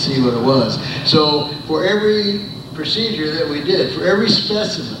biopsy and see what it was. So for every procedure that we did, for every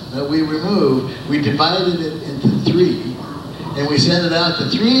specimen that we removed, we divided it into 3, and we sent it out to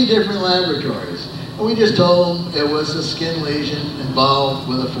 3 different laboratories. And we just told them it was a skin lesion involved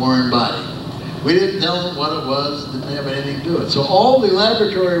with a foreign body. We didn't tell them what it was, didn't have anything to do with it. So all the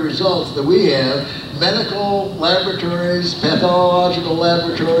laboratory results that we have, medical laboratories, pathological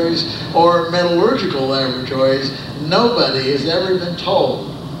laboratories, or metallurgical laboratories, nobody has ever been told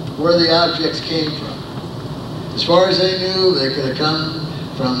where the objects came from. As far as they knew, they could have come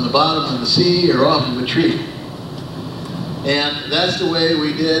from the bottom of the sea or off of a tree. And that's the way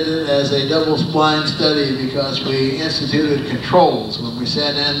we did it as a double-blind study, because we instituted controls. When we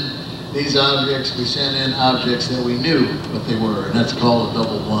sent in these objects, we sent in objects that we knew what they were, and that's called a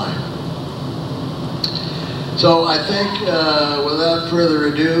double-blind. So I think, without further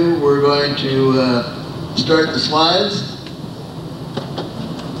ado, we're going to start the slides.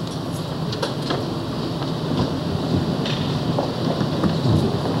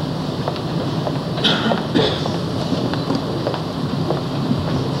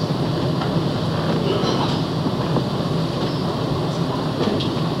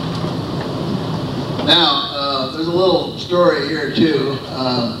 There's a little story here too.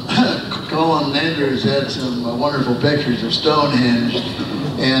 Colin Andrews had some wonderful pictures of Stonehenge,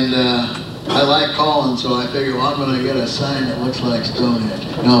 and I like Colin, so I figured, well, I'm going to get a sign that looks like Stonehenge.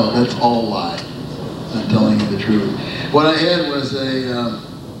 No, that's all lie. I'm telling you the truth. What I had was a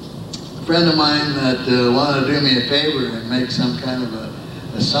friend of mine that wanted to do me a favor and make some kind of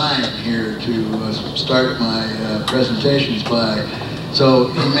a sign here to start my presentations by. So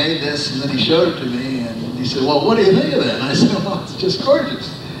he made this, and then he showed it to me, and he said, well, what do you think of that? And I said, well, it's just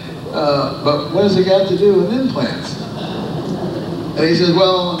gorgeous. But what has it got to do with implants? And he says,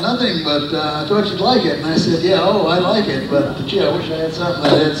 well, nothing, but I thought you'd like it. And I said, yeah, oh, I like it, but gee, I wish I had something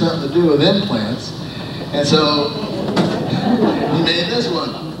that had something to do with implants. And so he made this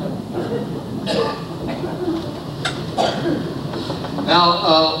one.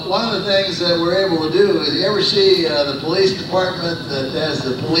 Now, one of the things that we're able to do is, you ever see the police department that has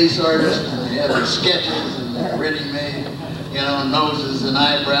the police artist, and they have the sketches and they're ready-made, you know, noses and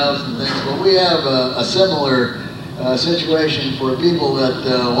eyebrows and things. Well, we have a similar situation for people that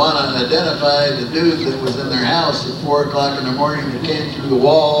want to identify the dude that was in their house at 4 o'clock in the morning that came through the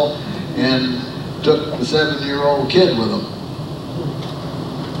wall and took the 7-year-old kid with him.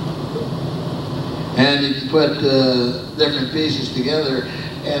 And you can put different pieces together,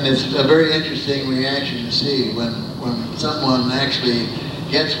 and it's a very interesting reaction to see when someone actually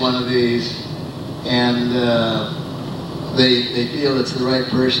gets one of these and they feel it's the right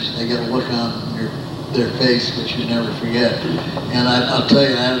person. They get a look on their face which you never forget. And I'll tell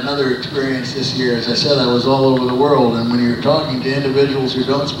you, I had another experience this year. As I said, I was all over the world, and when you're talking to individuals who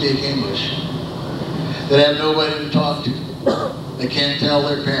don't speak English, that have nobody to talk to, they can't tell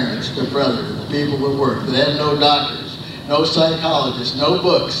their parents, their brother, the people at work, that have no doctors, no psychologists, no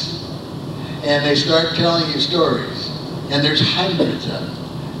books, and they start telling you stories, and there's hundreds of them,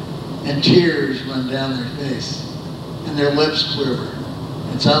 and tears run down their face, and their lips quiver,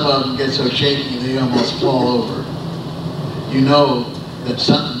 and some of them get so shaky they almost fall over. You know that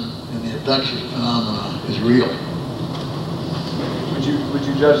something in the abduction phenomena is real. Would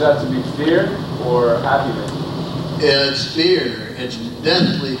you judge that to be fear or happiness? It's fear. It's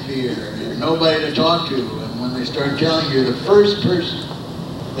deathly fear. There's nobody to talk to, and when they start telling you, the first person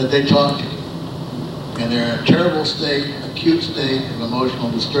that they talk to, and they're in a terrible state, acute state of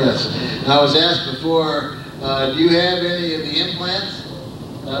emotional distress. And I was asked before, do you have any of the implants?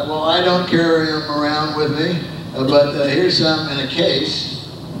 Well, I don't carry them around with me, but here's some in a case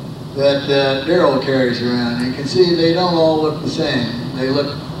that Daryl carries around. You can see they don't all look the same. They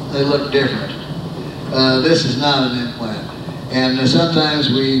look different. This is not an implant. And sometimes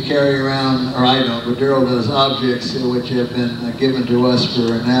we carry around, or I don't, but Daryl does, objects which have been given to us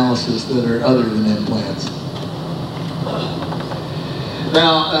for analysis that are other than implants.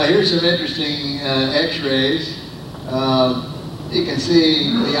 Now, here's some interesting x-rays. You can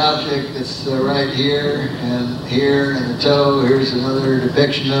see the object that's right here, and the toe. Here's another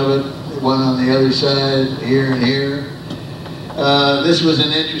depiction of it, one on the other side, here and here. This was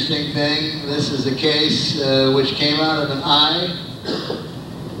an interesting thing. This is a case which came out of an eye,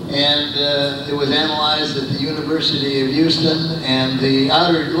 and it was analyzed at the University of Houston, and the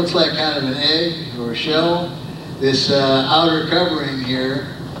outer, it looks like kind of an egg or a shell. This outer covering here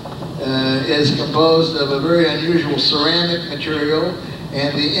is composed of a very unusual ceramic material,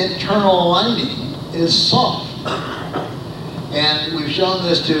 and the internal lining is soft. And we've shown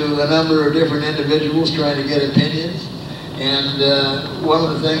this to a number of different individuals trying to get opinions. And one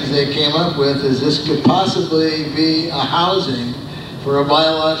of the things they came up with is this could possibly be a housing for a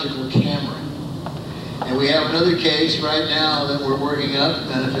biological camera. And we have another case right now that we're working up,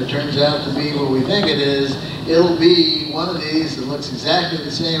 and if it turns out to be what we think it is, it'll be one of these that looks exactly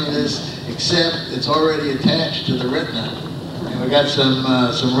the same as this, except it's already attached to the retina. And we got some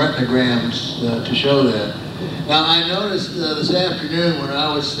retinograms to show that. Now, I noticed this afternoon when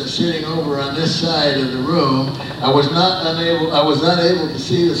I was sitting over on this side of the room, I was not able to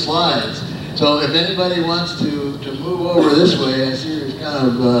see the slides. So if anybody wants to move over this way, I see there's kind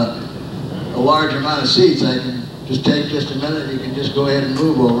of a large amount of seats. I can just take just a minute. You can just go ahead and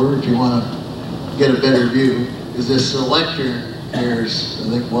move over if you want to get a better view. Because this lectern here is, I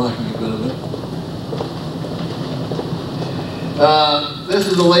think, blocking a bit of it. This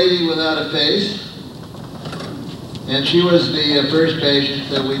is a lady without a face. And she was the first patient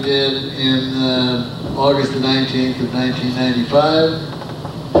that we did in August the 19th of 1995.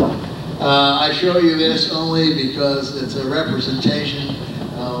 I show you this only because it's a representation.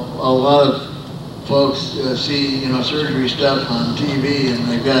 A lot of folks see, surgery stuff on TV, and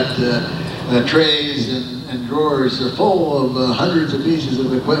they've got trays and drawers full of hundreds of pieces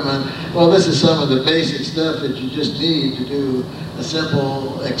of equipment. Well, this is some of the basic stuff that you just need to do a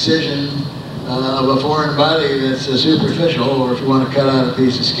simple excision of a foreign body that's superficial, or if you want to cut out a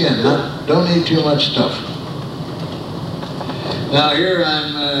piece of skin. Don't need too much stuff. Now here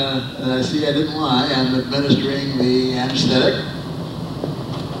I'm, see I didn't lie, I'm administering the anesthetic.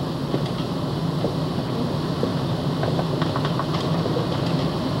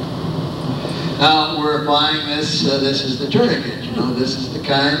 Now we're applying this, this is the tourniquet, this is the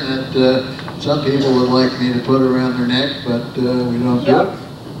kind that some people would like me to put around their neck, but we don't do it.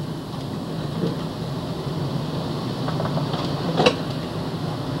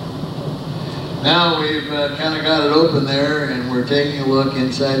 Now we've kind of got it open there, and we're taking a look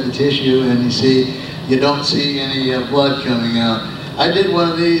inside the tissue, and you don't see any blood coming out. I did one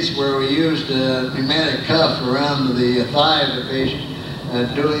of these where we used a pneumatic cuff around the thigh of the patient,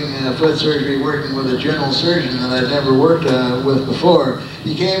 doing foot surgery, working with a general surgeon that I'd never worked with before.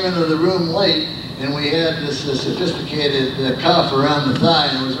 He came into the room late, and we had this sophisticated cuff around the thigh,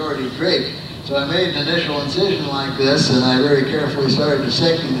 and it was already draped. So I made an initial incision like this, and I very carefully started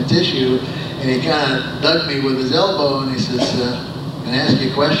dissecting the tissue, and he kind of dug me with his elbow, and he says, can I ask you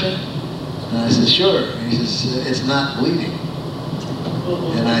a question? And I said, sure. And he says, it's not bleeding.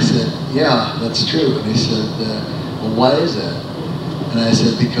 And I said, yeah, that's true. And he said, well, why is that? And I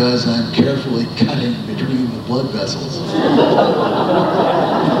said, because I'm carefully cutting between the blood vessels.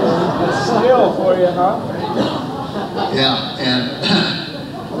 Skill for you, huh? Yeah, and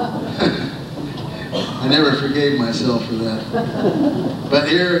I never forgave myself for that. But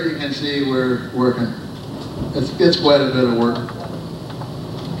here you can see we're working. It's quite a bit of work.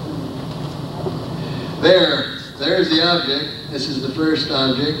 There's the object. This is the first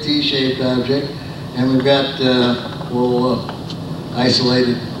object, T-shaped object. And we've got a little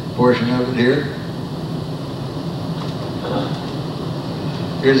isolated portion of it here.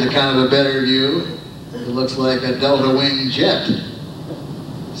 Here's a kind of a better view. It looks like a delta wing jet.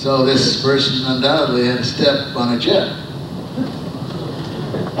 So this person undoubtedly had to step on a jet.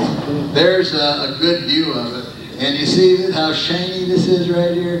 There's a good view of it. And you see how shiny this is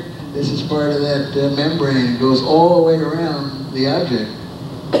right here? This is part of that membrane. It goes all the way around the object.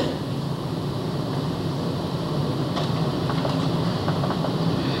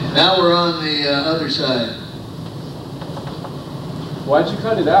 Now we're on the other side. Why'd you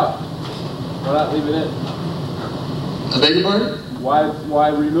cut it out? Why not leave it in? I beg your pardon? Why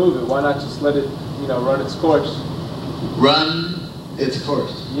remove it? Why not just let it, run its course? Run its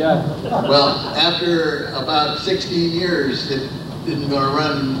course. Yeah. Well, after about 16 years, it isn't going to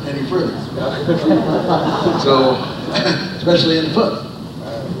run any further. So, especially in the foot.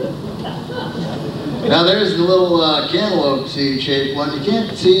 Now there's the little cantaloupe seed-shaped one. You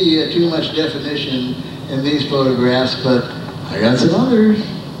can't see too much definition in these photographs, but I got some others.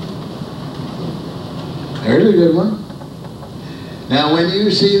 There's a good one. Now when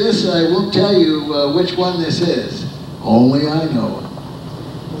you see this, I won't tell you which one this is. Only I know it.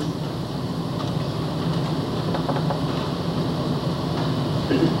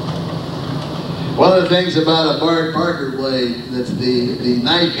 One of the things about a Bard Parker blade, that's the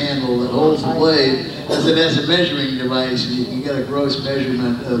knife handle that holds the blade, is it has a measuring device, and you can get a gross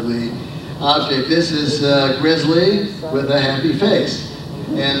measurement of the object. This is Grizzly with a happy face.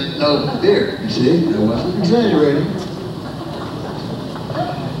 And no beard, you see, I wasn't exaggerating.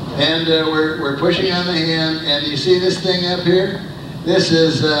 And we're pushing on the hand, and you see this thing up here? This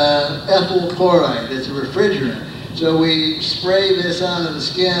is ethyl chloride, it's a refrigerant. So we spray this onto the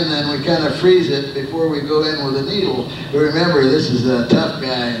skin and we kind of freeze it before we go in with a needle. But remember, this is a tough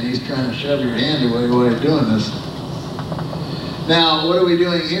guy and he's trying to shove your hand away while you're doing this. Now, what are we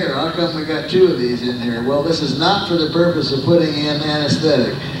doing here? How come we got two of these in here? Well, this is not for the purpose of putting in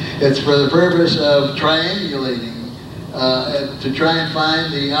anesthetic. It's for the purpose of triangulating, to try and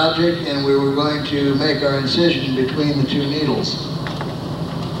find the object, and we were going to make our incision between the two needles.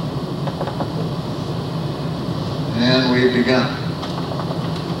 And we've begun.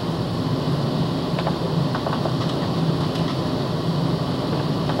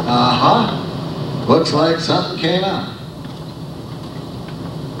 Looks like something came out.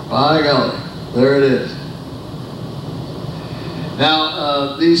 By golly, there it is.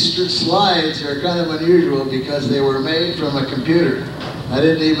 Now, these slides are kind of unusual because they were made from a computer. I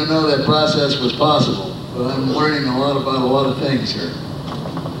didn't even know that process was possible, but I'm learning a lot about a lot of things here.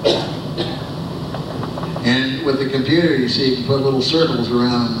 And with the computer, you see, you can put little circles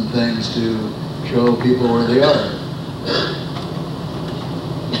around things to show people where they are.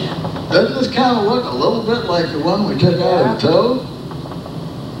 Doesn't this kind of look a little bit like the one we took out of the toe?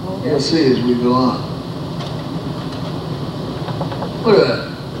 You'll see as we go on. Look at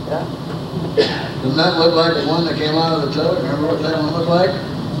that. Doesn't that look like the one that came out of the toe? Remember what that one looked like?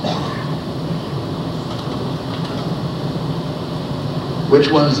 Which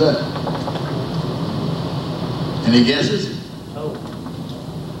one's that? Any guesses?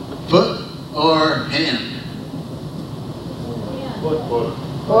 Foot or hand?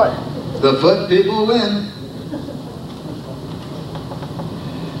 Foot. The foot people win.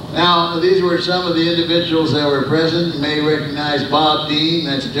 Now, these were some of the individuals that were present. You may recognize Bob Dean,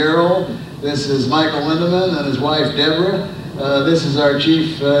 that's Daryl. This is Michael Lindeman and his wife Deborah. This is our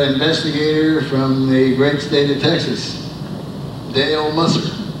chief investigator from the great state of Texas, Dale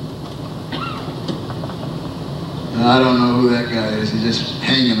Musser. I don't know who that guy is. He's just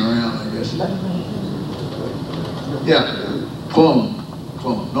hanging around, I guess. Yeah, clone.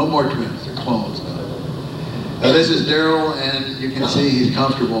 No more twins, they're clones now. This is Daryl, and you can see he's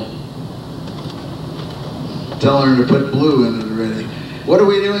comfortable. Telling her to put blue in it already. What are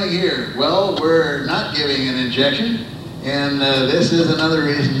we doing here? Well, we're not giving an injection, and this is another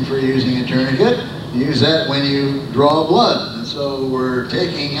reason for using a tourniquet. Use that when you draw blood. And so we're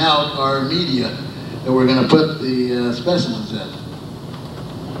taking out our media that we're going to put the specimens in.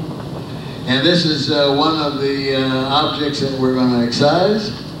 And this is one of the objects that we're going to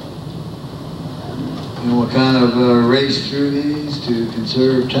excise. And we'll kind of race through these to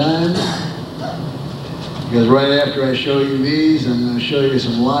conserve time. Because right after I show you these, I'm going to show you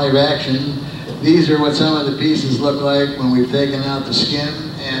some live action. These are what some of the pieces look like when we've taken out the skin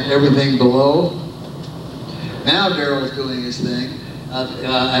and everything below. Now Daryl's doing his thing.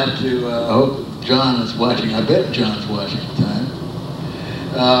 I have to hope John is watching. I bet John's watching at the time.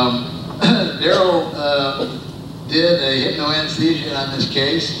 Daryl did a hypnoanesthesia on this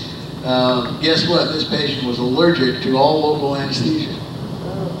case. Guess what? This patient was allergic to all local anesthesia.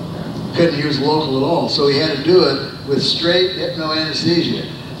 Couldn't use local at all, so he had to do it with straight hypnoanesthesia.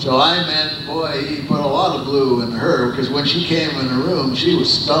 So I meant, boy, he put a lot of blue in her, because when she came in the room, she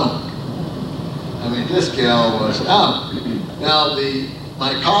was stoned. I mean, this gal was out. Now,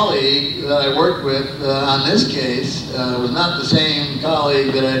 my colleague that I worked with on this case was not the same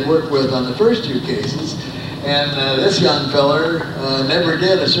colleague that I'd worked with on the first two cases. And this young feller never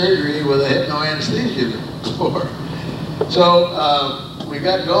did a surgery with a hypnoanesthesia before. So we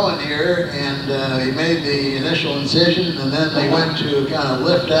got going here, and he made the initial incision, and then they went to kind of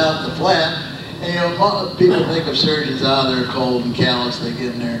lift out the flap. And you know, people think of surgeons, they're cold and callous, they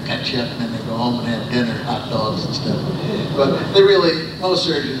get in there and cut you up, and then they go home and have dinner, hot dogs and stuff. But they really, most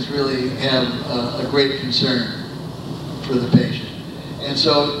surgeons really have a great concern for the patient. And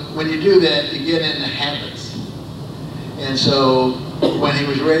so when you do that, you get into habits. And so when he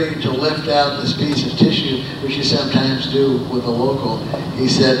was ready to lift out this piece of tissue, which you sometimes do with a local, he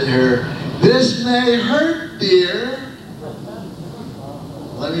said to her, "This may hurt, dear."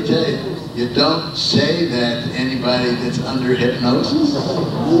 Let me tell you, you don't say that to anybody that's under hypnosis.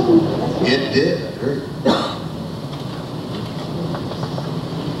 It did hurt.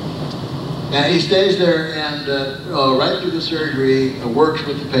 Now he stays there and right through the surgery works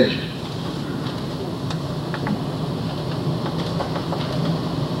with the patient.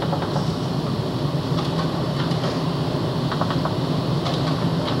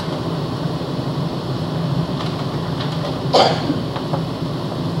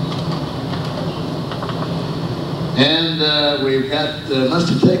 And we've got, must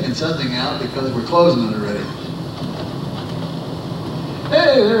have taken something out because we're closing it already.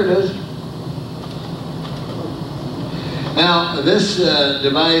 Hey, there it is. Now, this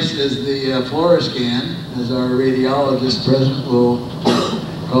device is the Fluoroscan, as our radiologist present will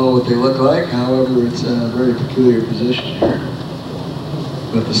call what they look like. However, it's in a very peculiar position here.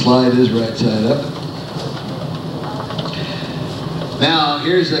 But the slide is right side up. Now,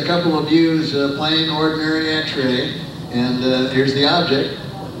 here's a couple of views, plain, ordinary X-ray, and here's the object.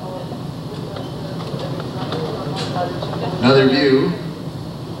 Another view.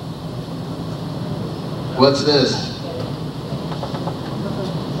 What's this?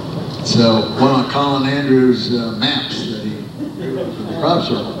 It's one of Colin Andrews' maps that he drew for the crop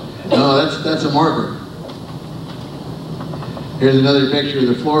circle. No, that's a marker. Here's another picture of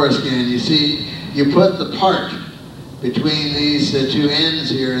the Fluoroscan. You see, you put the part between these two ends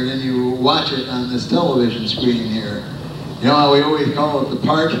here, and then you watch it on this television screen here. You know how we always call it the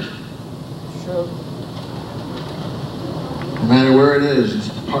part? Sure. No matter where it is, it's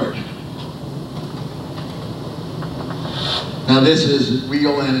the part. Now this is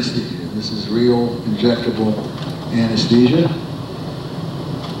real anesthesia. This is real injectable anesthesia.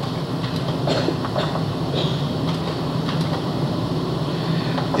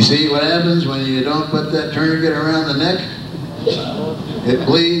 You see what happens when you don't put that tourniquet around the neck? It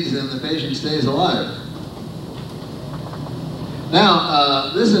bleeds and the patient stays alive.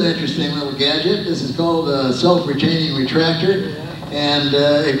 Now, this is an interesting little gadget. This is called a self-retaining retractor, and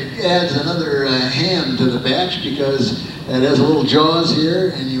it adds another hand to the batch because it has a little jaws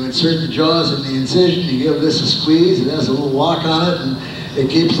here, and you insert the jaws in the incision, you give this a squeeze, it has a little lock on it, and it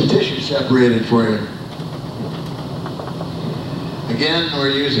keeps the tissue separated for you. Again, we're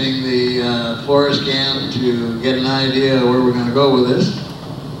using the Fluoroscan to get an idea of where we're going to go with this.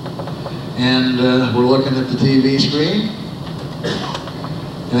 And we're looking at the TV screen.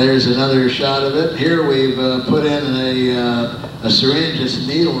 And there's another shot of it. Here we've put in a syringe, this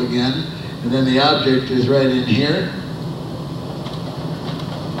needle again, and then the object is right in here.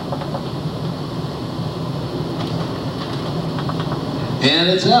 And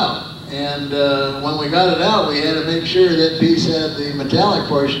it's out. And when we got it out, we had to make sure that piece had the metallic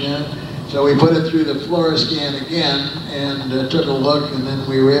portion in it. So we put it through the fluoroscan again and took a look, and then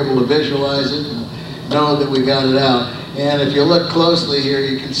we were able to visualize it and know that we got it out. And if you look closely here,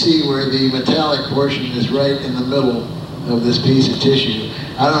 you can see where the metallic portion is right in the middle of this piece of tissue.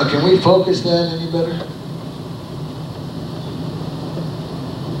 I don't know, can we focus that any better?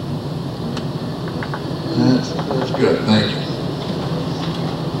 That's good, thank you.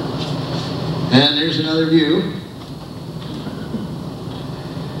 And here's another view.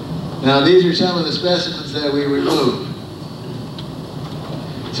 Now these are some of the specimens that we removed.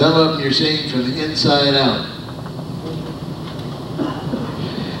 Some of them you're seeing from the inside out.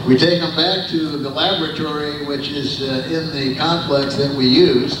 We take them back to the laboratory, which is in the complex that we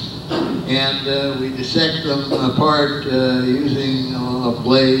used, and we dissect them apart using a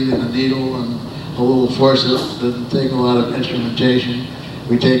blade and a needle and a little forceps. Doesn't take a lot of instrumentation.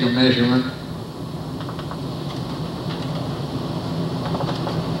 We take a measurement.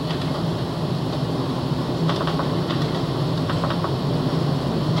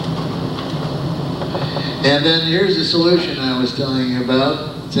 And then here's the solution I was telling you about.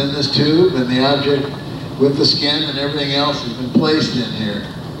 It's in this tube, and the object with the skin and everything else has been placed in here.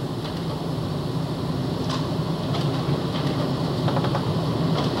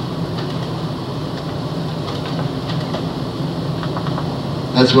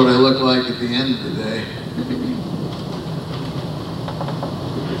 That's what I look like at the end of the day.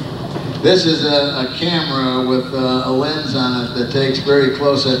 This is a camera with a lens on it that takes very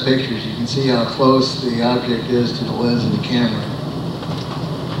close-up pictures. You can see how close the object is to the lens of the camera.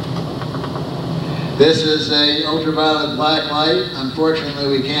 This is a ultraviolet black light. Unfortunately,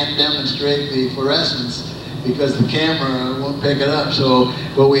 we can't demonstrate the fluorescence because the camera won't pick it up. So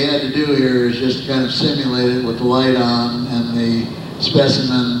what we had to do here is just kind of simulate it with the light on and the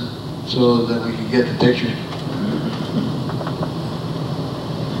specimen so that we could get the picture.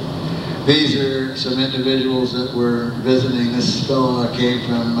 These are some individuals that were visiting. This fellow came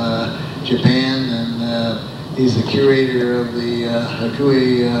from Japan, and he's the curator of the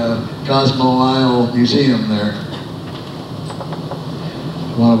Hakui Cosmo Isle Museum there.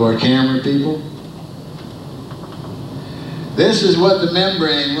 One of our camera people. This is what the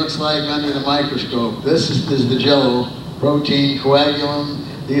membrane looks like under the microscope. This is the jello, protein,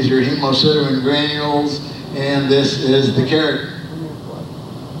 coagulum. These are hemosiderin granules, and this is the keratin.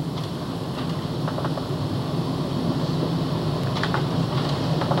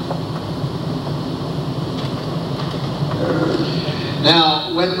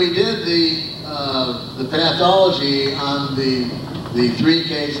 Now, when we did the pathology on the 3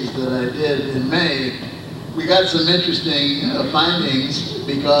 cases that I did in May, we got some interesting findings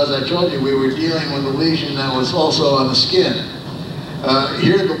because I told you we were dealing with a lesion that was also on the skin.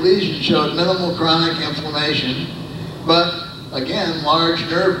 Here the lesion showed minimal chronic inflammation, but again, large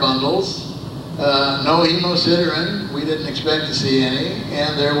nerve bundles, no hemosiderin, we didn't expect to see any,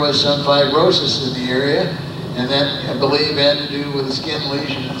 and there was some fibrosis in the area. And that, I believe, had to do with the skin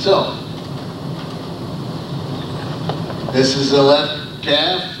lesion itself. This is the left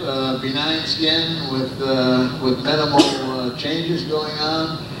calf, benign skin with minimal changes going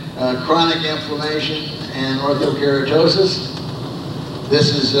on, chronic inflammation and orthokeratosis.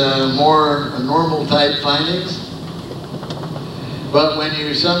 This is more normal type findings. But when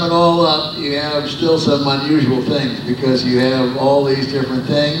you sum it all up, you have still some unusual things because you have all these different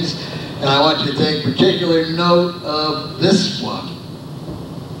things. And I want you to take particular note of this one,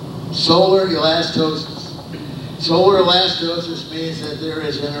 solar elastosis. Solar elastosis means that there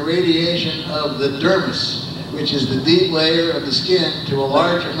is an irradiation of the dermis, which is the deep layer of the skin, to a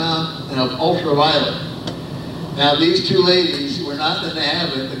large amount of ultraviolet. Now these 2 ladies were not in the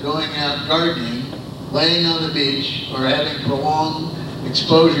habit of going out gardening, laying on the beach, or having prolonged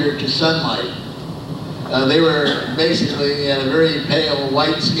exposure to sunlight. They were basically very pale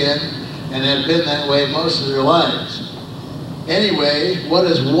white skin, and have been that way most of their lives. Anyway, what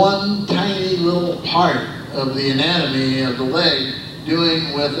is one tiny little part of the anatomy of the leg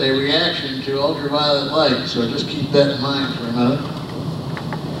doing with a reaction to ultraviolet light? So just keep that in mind for a minute.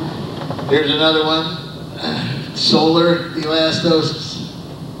 Here's another one, solar elastosis.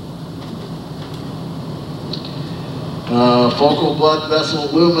 Focal blood vessel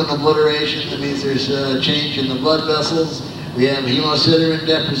lumen obliteration, that means there's a change in the blood vessels. We have hemosiderin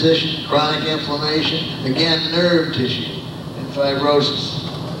deposition, chronic inflammation, again, nerve tissue, and fibrosis.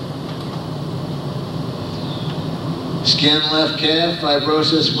 Skin left calf,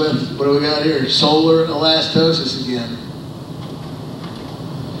 fibrosis with, what do we got here? Solar elastosis again.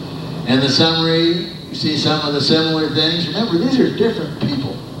 And the summary, you see some of the similar things. Remember, these are different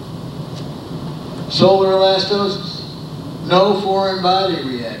people. Solar elastosis, no foreign body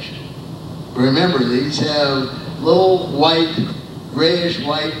reaction. Remember, these have little white, grayish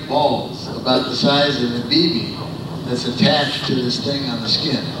white balls about the size of a BB that's attached to this thing on the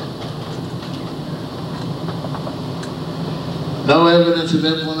skin. No evidence of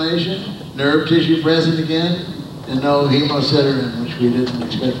inflammation, nerve tissue present again, and no hemosiderin, which we didn't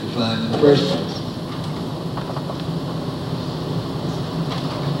expect to find in the first place.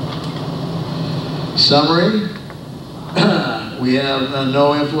 Summary, we have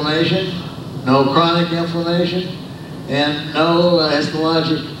no inflammation, no chronic inflammation, and no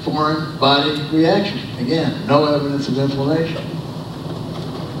histologic foreign body reaction. Again, no evidence of inflammation.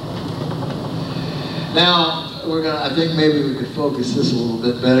 Now, I think maybe we could focus this a little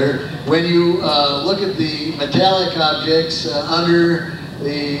bit better. When you look at the metallic objects under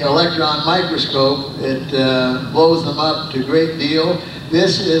the electron microscope, it blows them up to a great deal.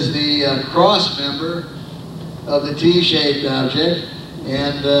 This is the cross member of the T-shaped object,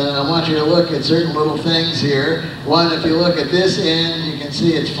 and I want you to look at certain little things here. One, if you look at this end, you can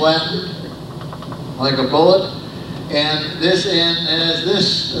see it's flattened like a bullet, and this end has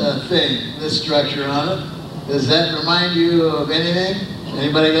this thing, this structure on it. Does that remind you of anything?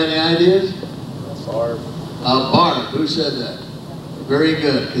 Anybody got any ideas? Barb. A barb. Who said that? Very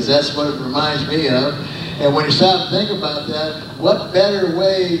good, because that's what it reminds me of. And when you stop and think about that, what better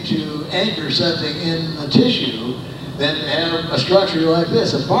way to anchor something in the tissue than to have a structure like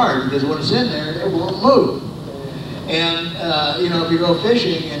this, a barb, because when it's in there, it won't move. And, you know, if you go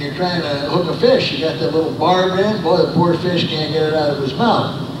fishing and you're trying to hook a fish, you got that little barb in, boy, the poor fish can't get it out of his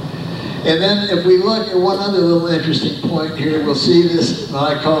mouth. And then if we look at one other little interesting point here, we'll see this,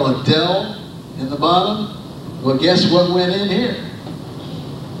 what I call a dell in the bottom. Well, guess what went in here?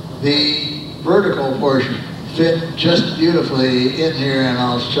 The vertical portion fit just beautifully in here, and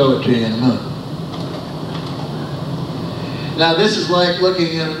I'll show it to you in a minute. Now this is like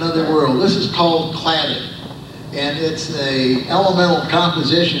looking at another world. This is called cladding, and it's an elemental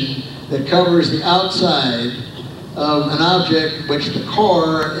composition that covers the outside of an object which the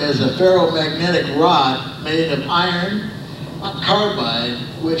core is a ferromagnetic rod made of iron carbide,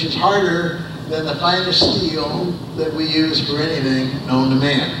 which is harder than the finest steel that we use for anything known to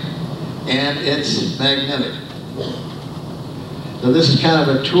man. And it's magnetic. So this is kind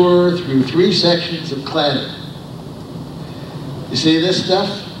of a tour through 3 sections of cladding. You see this stuff?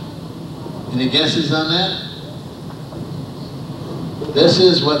 Any guesses on that? This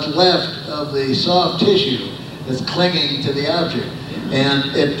is what's left of the soft tissue that's clinging to the object,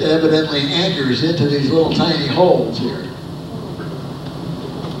 and it evidently anchors into these little tiny holes here.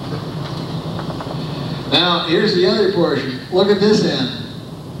 Now here's the other portion. Look at this end.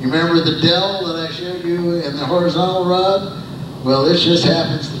 You remember the dell that I showed you in the horizontal rod? Well, this just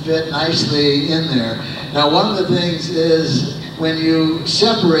happens to fit nicely in there. Now one of the things is when you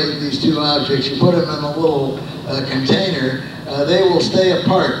separate these two objects, you put them in a little container, they will stay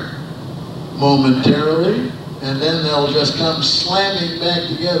apart momentarily, and then they'll just come slamming back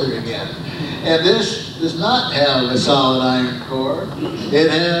together again. And this does not have a solid iron core. It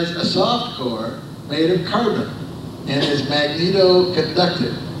has a soft core made of carbon and is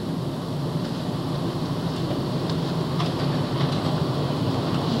magnetoconductive.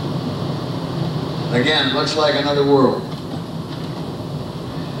 Again, looks like another world.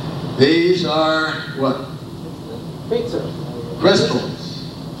 These are what? Pizza. Crystals.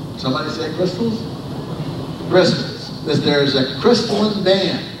 Somebody say crystals? Crystals. There's a crystalline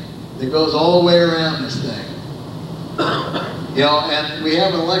band that goes all the way around this thing. You know, and we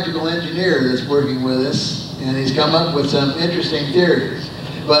have an electrical engineer that's working with us, and he's come up with some interesting theories.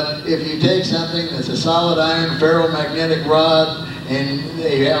 But if you take something that's a solid iron ferromagnetic rod, and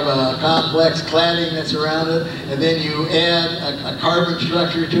you have a complex cladding that's around it, and then you add a carbon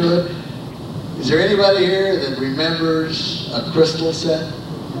structure to it. Is there anybody here that remembers a crystal set?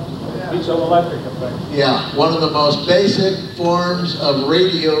 Piezoelectric effect. Yeah, one of the most basic forms of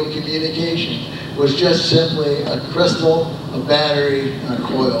radio communication was just simply a crystal, a battery, and a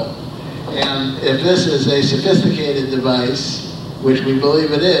coil. And if this is a sophisticated device, which we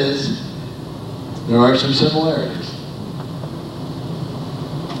believe it is, there are some similarities.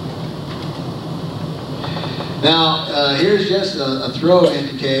 Now, here's just a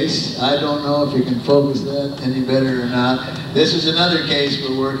throw-in case. I don't know if you can focus that any better or not. This is another case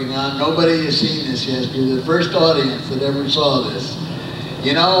we're working on. Nobody has seen this yet. You're the first audience that ever saw this.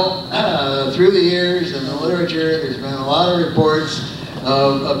 You know, through the years in the literature, there's been a lot of reports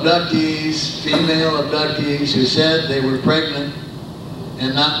of abductees, female abductees, who said they were pregnant,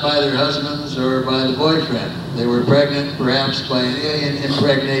 and not by their husbands or by the boyfriend. They were pregnant perhaps by an alien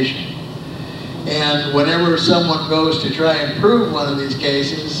impregnation. And whenever someone goes to try and prove one of these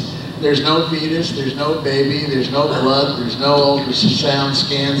cases, there's no fetus, there's no baby, there's no blood, there's no ultrasound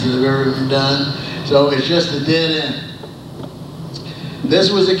scans that have ever been done. So it's just a dead end. This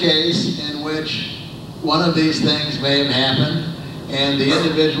was a case in which one of these things may have happened, and the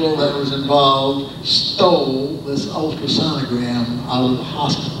individual that was involved stole this ultrasonogram out of the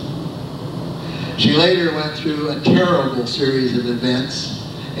hospital. She later went through a terrible series of events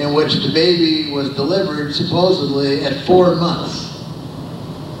in which the baby was delivered supposedly at 4 months.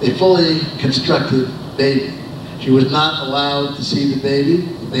 A fully constructed baby. She was not allowed to see the baby.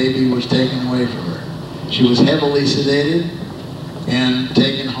 The baby was taken away from her. She was heavily sedated and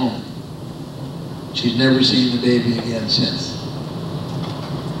taken home. She's never seen the baby again since.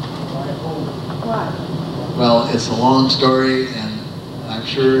 Well, it's a long story, and I'm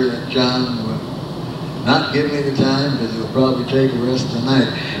sure that John would not give me the time because it would probably take the rest of the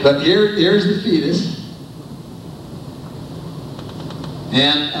night. But here's the fetus.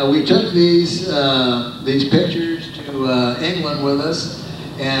 And we took these pictures to England with us,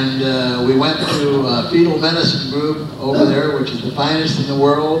 and we went to a fetal medicine group over there, which is the finest in the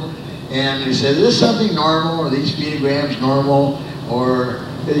world, and they said, is this something normal? Are these fetograms normal? Or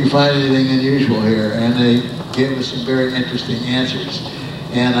did you find anything unusual here? And they gave us some very interesting answers.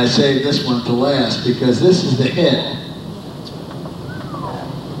 And I saved this one to last because this is the head.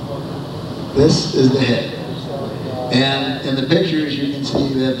 This is the head. And in the pictures you can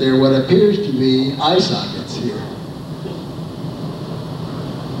see that there are what appears to be eye sockets here.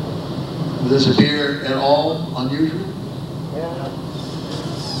 Does this appear at all unusual?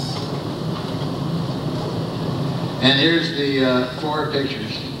 And here's the 4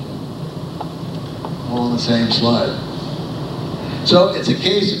 pictures, all on the same slide. So it's a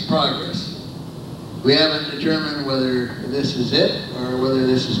case of progress. We haven't determined whether this is it or whether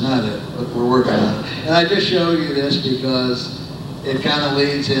this is not it, but we're working on it. And I just showed you this because it kind of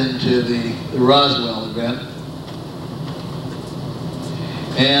leads into the Roswell event.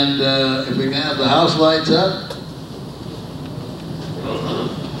 And if we can have the house lights up,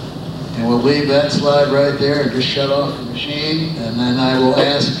 and we'll leave that slide right there and just shut off the machine, and then I will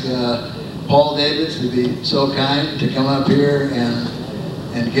ask Paul Davis to be so kind to come up here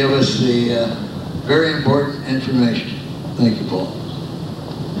and give us the very important information. Thank you, Paul.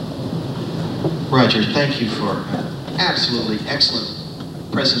 Roger, thank you for an absolutely excellent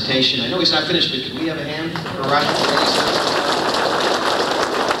presentation. I know he's not finished, but can we have a hand for Roger?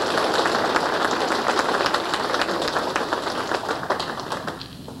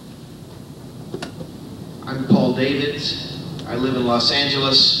 I'm Paul Davids. I live in Los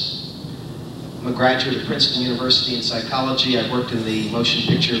Angeles. I'm a graduate of Princeton University in psychology. I've worked in the motion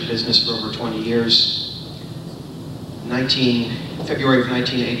picture business for over 20 years. February of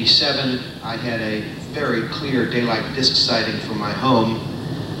 1987, I had a very clear daylight disc sighting from my home,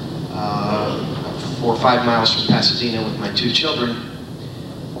 4 or 5 miles from Pasadena with my 2 children,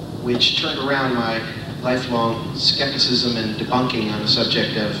 which turned around my lifelong skepticism and debunking on the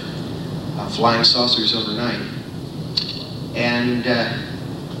subject of flying saucers overnight. And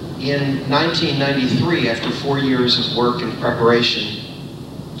in 1993, after 4 years of work and preparation,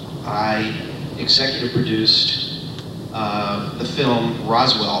 I executive produced the film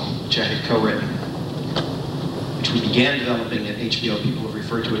Roswell, which I had co-written, which we began developing at HBO. People have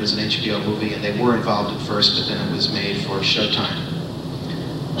referred to it as an HBO movie, and they were involved at first, but then it was made for Showtime.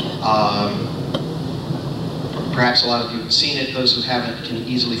 Perhaps a lot of you have seen it. Those who haven't can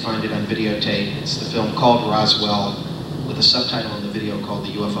easily find it on videotape. It's the film called Roswell, with a subtitle in the video called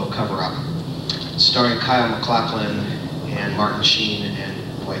The UFO Cover-Up, starring Kyle MacLachlan and Martin Sheen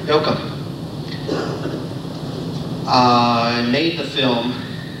and Dwight Yoakam. I made the film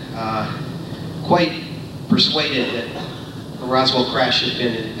quite persuaded that the Roswell crash had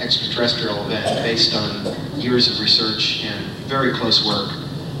been an extraterrestrial event based on years of research and very close work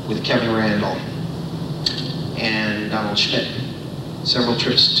with Kevin Randall and Donald Schmidt. Several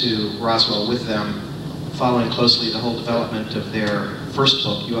trips to Roswell with them, following closely the whole development of their first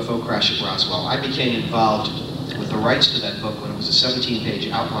book, UFO Crash at Roswell. I became involved with the rights to that book when it was a 17-page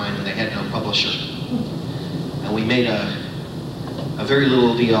outline and they had no publisher. And we made a very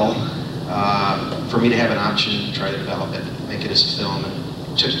little deal for me to have an option to try to develop it, make it as a film. And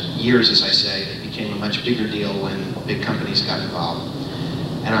it took years, as I say. It became a much bigger deal when big companies got involved.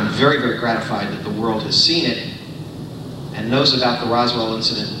 And I'm very, very gratified that the world has seen it. and knows about the Roswell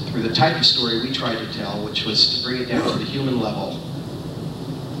incident through the type of story we tried to tell, which was to bring it down to the human level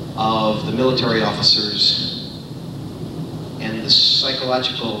of the military officers and the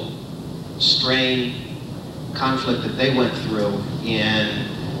psychological strain, conflict that they went through in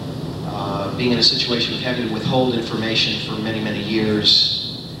being in a situation of having to withhold information for many, many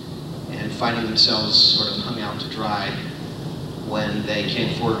years and finding themselves sort of hung out to dry when they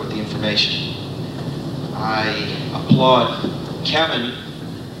came forward with the information. I applaud Kevin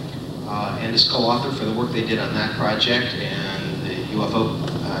and his co-author for the work they did on that project and the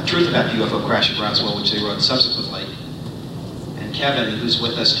UFO, Truth About the UFO Crash at Roswell, which they wrote subsequently. And Kevin, who's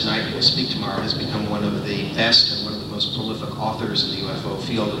with us tonight and will speak tomorrow, has become one of the best and one of the most prolific authors in the UFO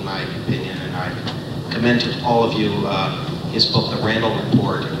field, in my opinion, and I commend to all of you his book, The Randall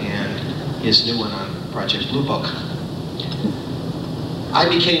Report, and his new one on Project Blue Book. I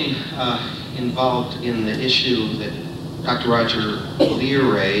became involved in the issue that Dr. Roger Leir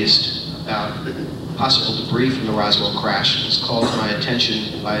raised about possible debris from the Roswell crash. It was called to my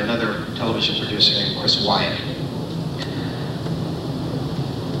attention by another television producer named Chris Wyatt.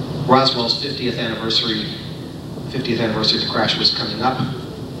 Roswell's 50th anniversary of the crash was coming up.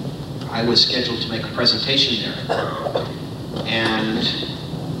 I was scheduled to make a presentation there. And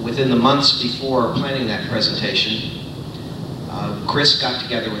within the months before planning that presentation, Chris got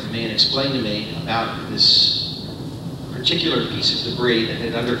together with me and explained to me about this particular piece of debris that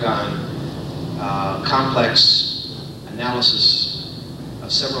had undergone complex analysis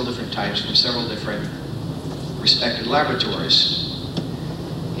of several different types from several different respected laboratories.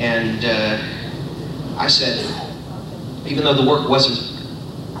 And I said, even though the work wasn't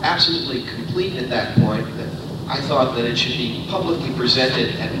absolutely complete at that point, that I thought that it should be publicly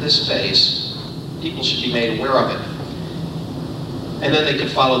presented at this phase. People should be made aware of it. And then they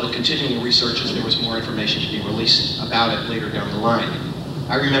could follow the continuing research as there was more information to be released about it later down the line.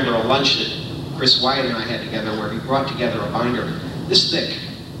 I remember a lunch that Chris Wyatt and I had together where he brought together a binder this thick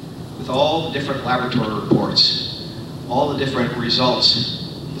with all the different laboratory reports, all the different results,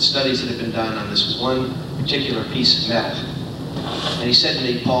 the studies that have been done on this one particular piece of metal. And he said to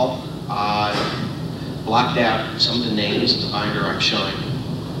me, Paul, I blocked out some of the names in the binder I'm showing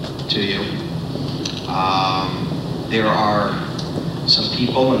to you. There are some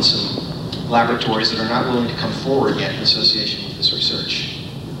people and some laboratories that are not willing to come forward yet in association with this research.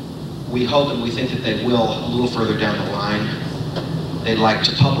 We hope and we think that they will a little further down the line. They'd like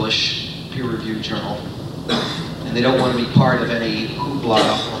to publish a peer-reviewed journal, and they don't want to be part of any hoopla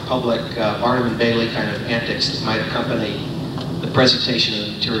or public Barnum and Bailey kind of antics that might accompany the presentation of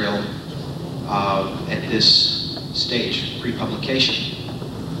the material at this stage, pre-publication.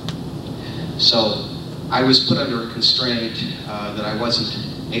 So I was put under a constraint that I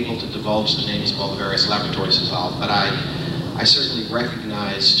wasn't able to divulge the names of all the various laboratories involved, but I certainly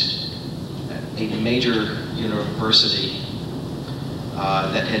recognized a major university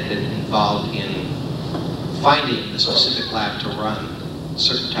that had been involved in finding the specific lab to run a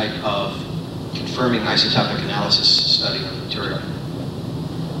certain type of confirming isotopic analysis study on the material.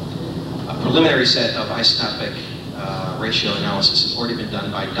 A preliminary set of isotopic ratio analysis has already been done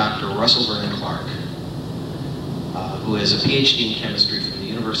by Dr. Russell Vernon Clark, who is a PhD in chemistry from the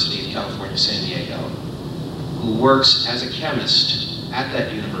University of California, San Diego, who works as a chemist at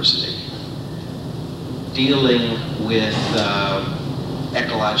that university, dealing with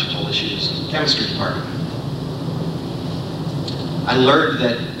ecological issues in the chemistry department. I learned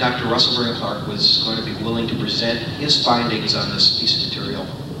that Dr. Russell Vernon Clark was going to be willing to present his findings on this piece of material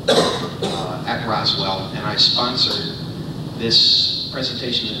at Roswell, and I sponsored this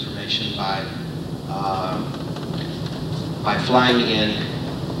presentation information by flying in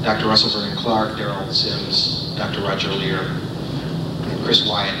Dr. Russell Vernon Clark, Darrell Sims, Dr. Roger Leir, and Chris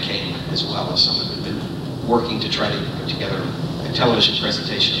Wyatt came as well as someone who'd been working to try to put together a television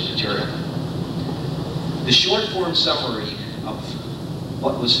presentation of material. The short form summary of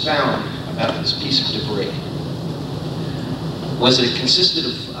what was found about this piece of debris was that it consisted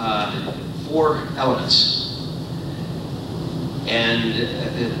of 4 elements,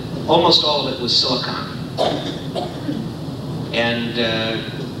 and almost all of it was silicon. And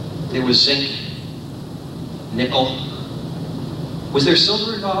there was zinc, nickel. Was there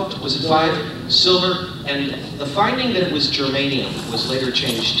silver involved? Was it 5? Silver. And the finding that it was germanium was later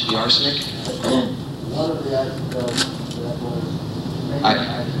changed to the arsenic. One of the isotopes that was maybe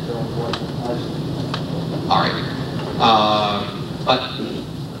isotope was arsenic. All right. But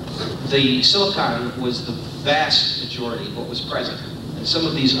the silicon was the vast majority of what was present. And some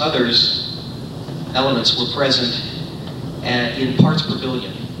of these others elements were present in parts per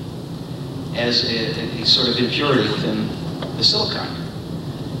billion as a sort of impurity within the silicon.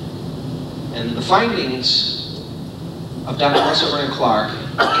 And the findings of Dr. Russell and Clark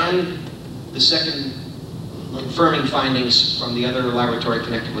and the second confirming findings from the other laboratory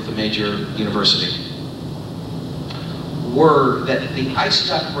connected with a major university were that the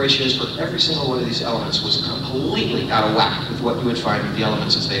isotopic ratios for every single one of these elements was completely out of whack with what you would find with the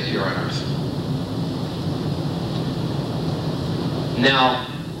elements as they appear on Earth. Now,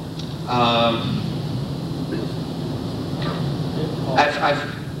 I've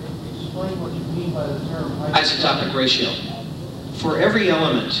Explain what you mean by the term isotopic ratio. For every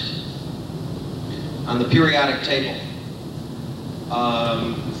element on the periodic table,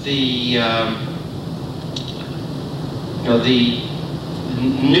 the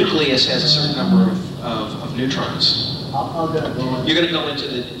nucleus has a certain number of neutrons. You're going to go into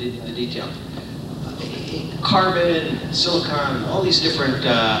the detail. Carbon, silicon, all these different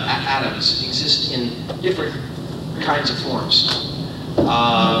atoms exist in different kinds of forms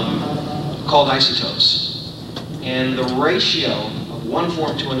called isotopes. And the ratio of one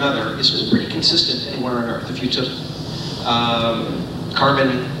form to another is pretty consistent anywhere on Earth. If you took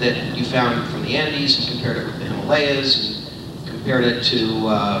carbon that you found from the Andes and compared it with the Himalayas and compared it to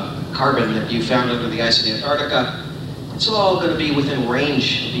carbon that you found under the ice of Antarctica, it's all going to be within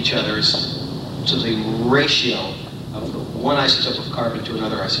range of each other's to the ratio of one isotope of carbon to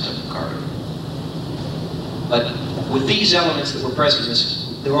another isotope of carbon. But with these elements that were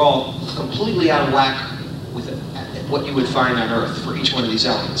present, they were all completely out of whack with what you would find on Earth for each one of these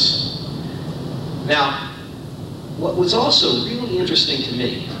elements. Now, what was also really interesting to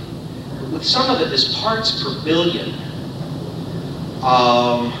me, with some of it is parts per billion.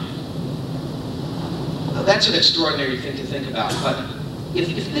 That's an extraordinary thing to think about, but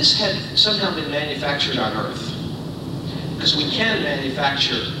if this had somehow been manufactured on Earth, because we can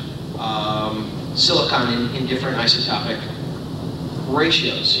manufacture silicon in different isotopic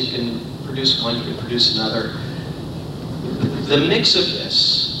ratios. You can produce one, you can produce another. The mix of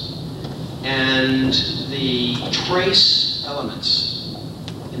this and the trace elements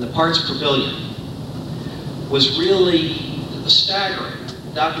in the parts per billion was really staggering.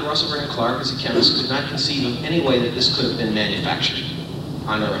 Dr. Russell and Clark, as a chemist, could not conceive of any way that this could have been manufactured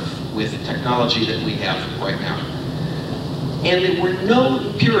on Earth with the technology that we have right now. And there were no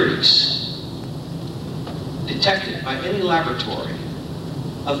impurities detected by any laboratory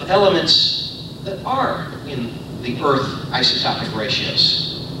of elements that are in the Earth isotopic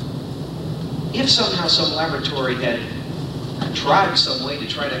ratios. If somehow some laboratory had contrived some way to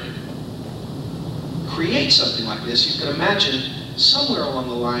try to create something like this, you could imagine somewhere along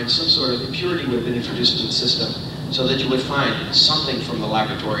the line some sort of impurity would have been introduced into the system so that you would find something from the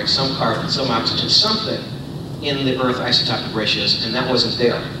laboratory, some carbon, some oxygen, something in the Earth isotopic ratios, and that wasn't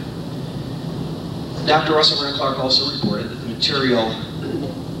there. Dr. Russell and Clark also reported that the material,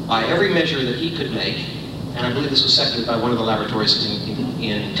 by every measure that he could make, and I believe this was seconded by one of the laboratories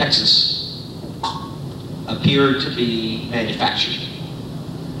in Texas, appeared to be manufactured.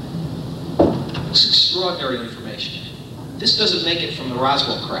 It's extraordinary information. This doesn't make it from the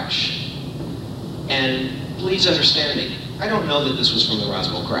Roswell crash. And please understand me, I don't know that this was from the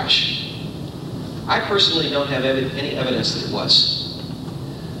Roswell crash. I personally don't have any evidence that it was.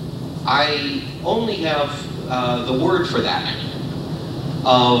 I only have the word for that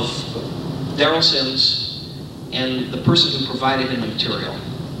of Darrell Sims and the person who provided him the material.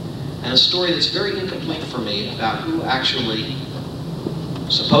 And a story that's very incomplete for me about who actually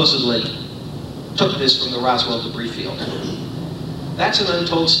supposedly took this from the Roswell debris field. That's an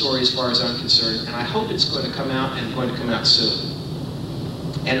untold story as far as I'm concerned, and I hope it's going to come out and going to come out soon.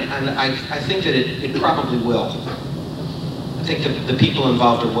 And I think that it probably will. I think that the people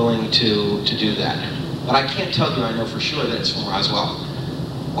involved are willing to do that. But I can't tell you I know for sure that it's from Roswell,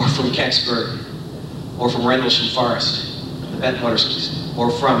 or from Kecksburg, or from Rendlesham Forest, the Bentwaters, or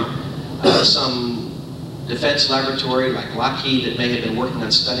from some defense laboratory like Lockheed that may have been working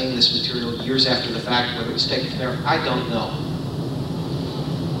on studying this material years after the fact, whether it was taken from there, I don't know.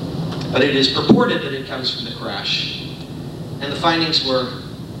 But it is purported that it comes from the crash. And the findings were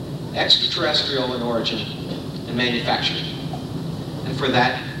extraterrestrial in origin and manufactured. And for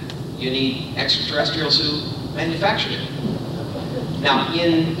that, you need extraterrestrials who manufactured it. Now,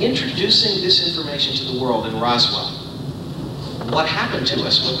 in introducing this information to the world in Roswell, what happened to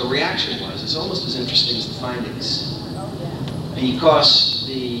us, what the reaction was, is almost as interesting as the findings. Because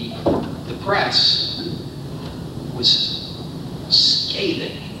the press was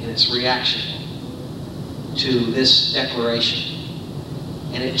scathing in its reaction to this declaration.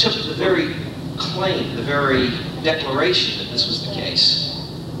 And it took the very claim, the very declaration that this was the case,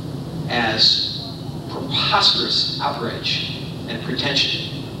 as preposterous outrage and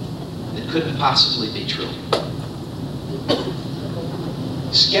pretension that couldn't possibly be true.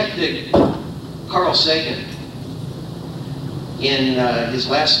 Skeptic Carl Sagan, in his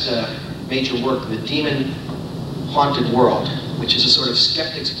last major work, The Demon-Haunted World, which is a sort of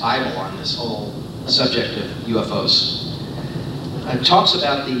skeptic's Bible on this whole subject of UFOs, talks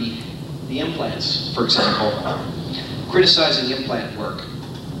about the implants, for example, criticizing implant work.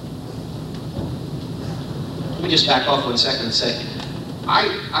 Let me just back off 1 second and say,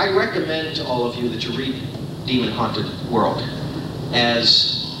 I recommend to all of you that you read Demon-Haunted World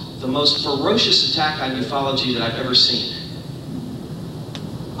as the most ferocious attack on ufology that I've ever seen.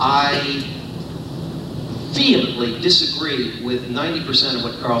 I vehemently disagree with 90% of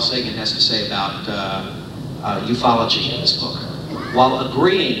what Carl Sagan has to say about ufology in this book, while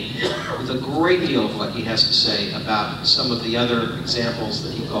agreeing with a great deal of what he has to say about some of the other examples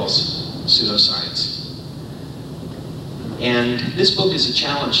that he calls pseudoscience. And this book is a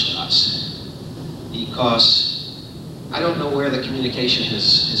challenge to us, because I don't know where the communication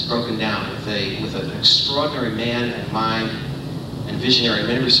has broken down with an extraordinary man and mind and visionary in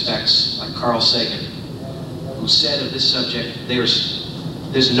many respects, like Carl Sagan, who said of this subject,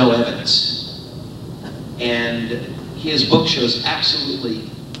 there's no evidence. And his book shows absolutely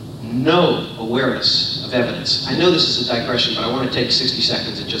no awareness of evidence. I know this is a digression, but I want to take 60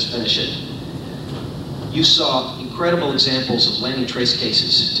 seconds and just finish it. You saw incredible examples of landing trace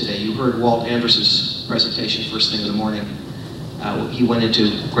cases today. You heard Walt Anders's presentation first thing in the morning. He went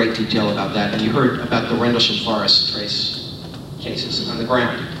into great detail about that. And you heard about the Rendlesham Forest trace cases on the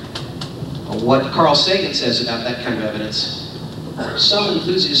ground. What Carl Sagan says about that kind of evidence, some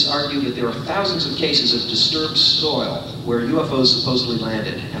enthusiasts argue that there are thousands of cases of disturbed soil where UFOs supposedly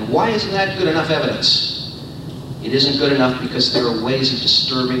landed. And why isn't that good enough evidence? It isn't good enough because there are ways of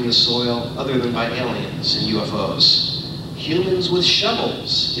disturbing the soil other than by aliens and UFOs. Humans with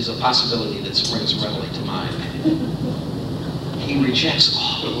shovels is a possibility that springs readily to mind. He rejects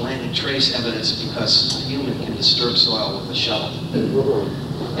all the landing trace evidence because a human can disturb soil with a shovel.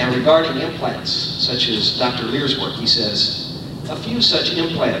 And regarding implants, such as Dr. Leir's work, he says, a few such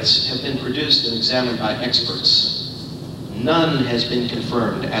implants have been produced and examined by experts. None has been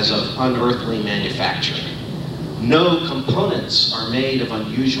confirmed as of unearthly manufacture. No components are made of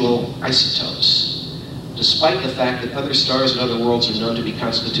unusual isotopes, despite the fact that other stars and other worlds are known to be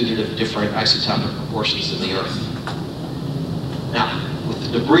constituted of different isotopic proportions than the Earth. Now, with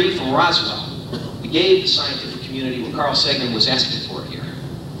the debris from Roswell, we gave the scientific community what Carl Sagan was asking for here.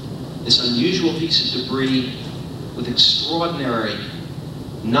 This unusual piece of debris with extraordinary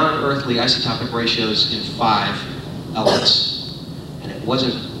non-earthly isotopic ratios in 5 elements, and it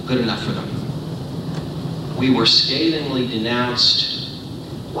wasn't good enough for them. We were scathingly denounced.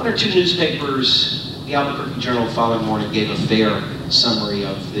 1 or 2 newspapers, the Albuquerque Journal the following morning gave a fair summary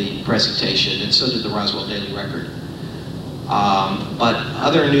of the presentation, and so did the Roswell Daily Record. But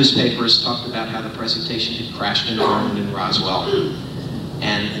other newspapers talked about how the presentation had crashed and burned in Roswell,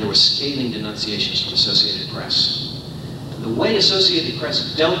 and there were scathing denunciations from Associated Press. The way Associated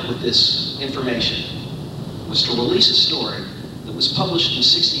Press dealt with this information was to release a story that was published in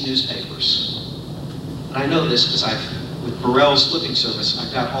 60 newspapers. And I know this because with Burrell's clipping service,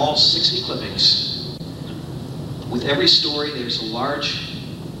 I've got all 60 clippings. With every story, there's a large,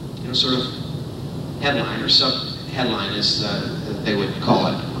 sort of headline or sub-headline, as they would call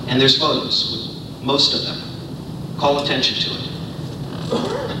it. And there's photos, with most of them. Call attention to it.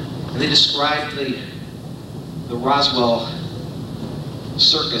 And they described the Roswell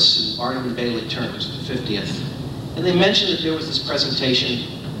circus in Barnum and Bailey terms, the 50th. And they mentioned that there was this presentation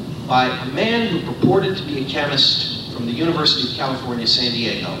by a man who purported to be a chemist from the University of California, San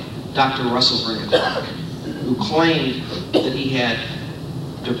Diego, Dr. Russell Vernon Clark, who claimed that he had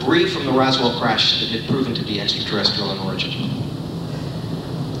debris from the Roswell crash that had proven to be extraterrestrial in origin.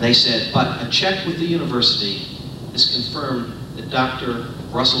 They said, but a check with the university has confirmed that Dr.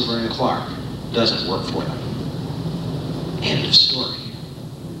 Russell Vernon Clark doesn't work for them. End of story.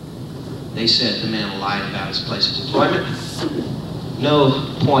 They said the man lied about his place of employment.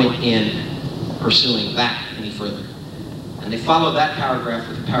 No point in pursuing that any further. And they followed that paragraph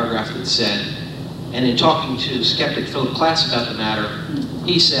with a paragraph that said, and in talking to skeptic Philip Klass about the matter,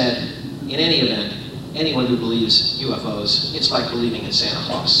 he said, in any event, anyone who believes UFOs, it's like believing in Santa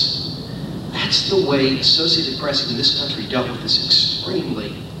Claus. That's the way Associated Press in this country dealt with this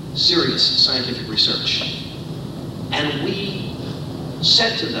extremely serious scientific research. And we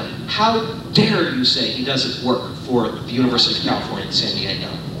said to them, how dare you say he doesn't work for the University of California in San Diego?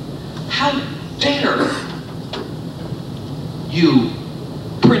 How dare you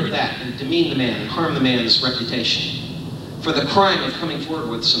print of that and demean the man and harm the man's reputation for the crime of coming forward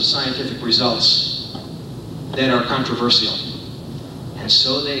with some scientific results that are controversial. And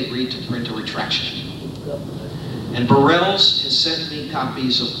so they agreed to print a retraction. And Burrell's has sent me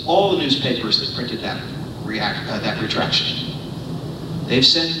copies of all the newspapers that printed that retraction. They've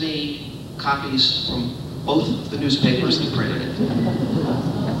sent me copies from both of the newspapers that printed it.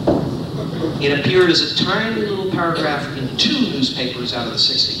 It appeared as a tiny little paragraph in 2 newspapers out of the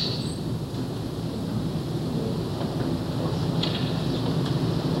 60.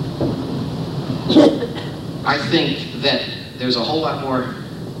 I think that there's a whole lot more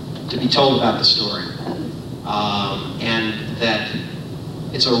to be told about the story, and that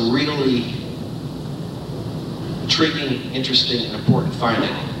it's a really intriguing, interesting, and important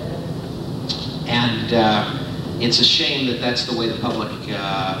finding. And it's a shame that that's the way the public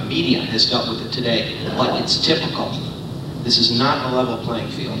media has dealt with it today, but it's typical. This is not a level playing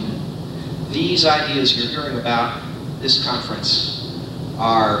field. These ideas you're hearing about this conference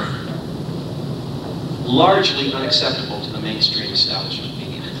are largely unacceptable to the mainstream establishment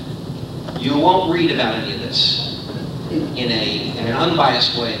media. You won't read about any of this in an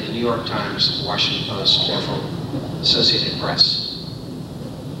unbiased way in the New York Times, the Washington Post, or from Associated Press.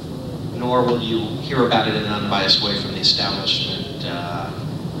 Nor will you hear about it in an unbiased way from the establishment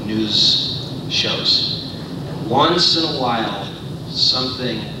news shows. Once in a while,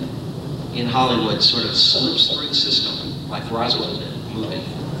 something in Hollywood sort of slips through the system, like Roswell did, movie,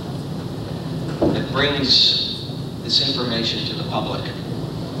 that brings this information to the public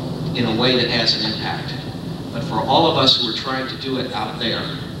in a way that has an impact. But for all of us who are trying to do it out there,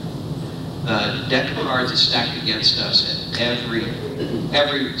 the deck of cards is stacked against us at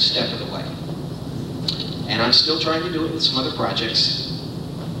every step of the way. And I'm still trying to do it with some other projects.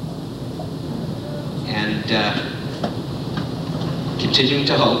 And continuing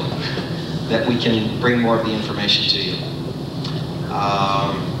to hope that we can bring more of the information to you.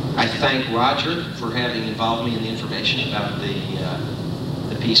 I thank Roger for having involved me in the information about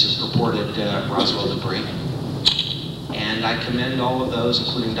the piece of purported Roswell debris. And I commend all of those,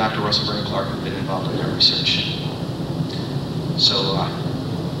 including Dr. Russell Vernon Clark, who have been involved in their research. So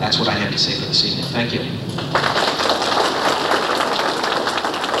that's what I have to say for this evening. Thank you.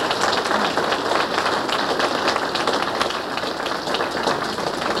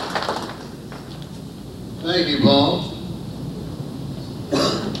 Thank you, Paul.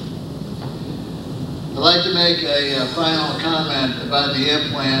 I'd like to make a final comment about the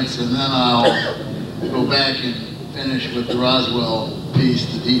implants, and then I'll go back and finish with the Roswell piece,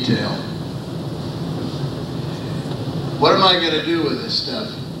 the detail. What am I going to do with this stuff?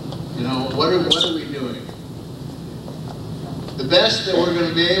 You know, what are we doing? The best that we're going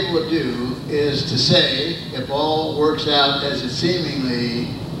to be able to do is to say, if all works out as it seemingly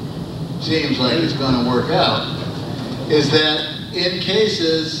seems like it's going to work out, is that in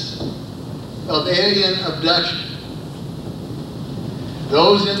cases of alien abduction,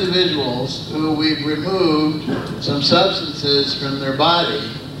 those individuals who we've removed some substances from their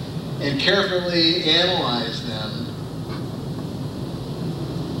body and carefully analyzed them,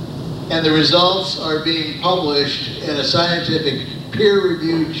 and the results are being published in a scientific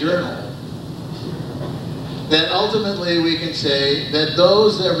peer-reviewed journal, that ultimately we can say that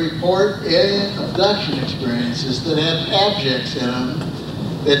those that report alien abduction experiences that have objects in them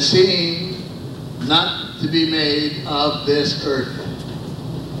that seem not to be made of this earth.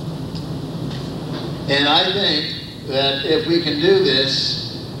 And I think that if we can do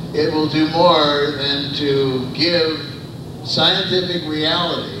this, it will do more than to give scientific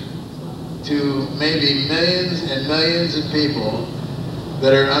reality to maybe millions and millions of people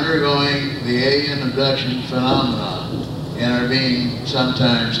that are undergoing the alien abduction phenomenon and are being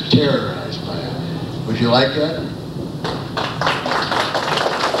sometimes terrorized by it. Would you like that?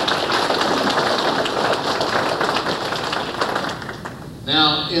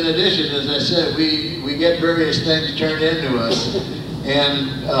 Now, in addition, as I said, we get various things turned into us,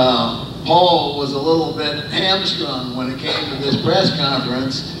 and Paul was a little bit hamstrung when it came to this press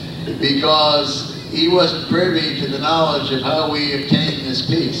conference because he wasn't privy to the knowledge of how we obtained this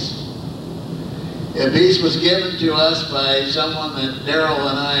piece. A piece was given to us by someone that Darrell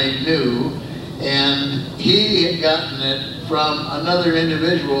and I knew, and he had gotten it from another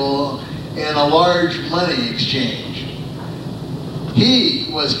individual in a large money exchange. He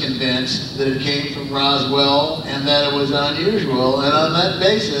was convinced that it came from Roswell and that it was unusual, and on that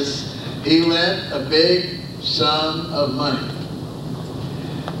basis, he lent a big sum of money.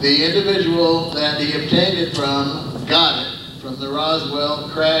 The individual that he obtained it from got it from the Roswell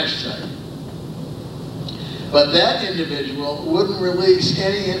crash site. But that individual wouldn't release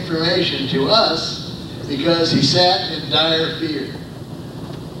any information to us because he sat in dire fear.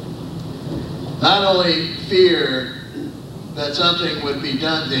 Not only fear that something would be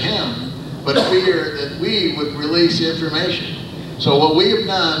done to him, but fear that we would release information. So what we have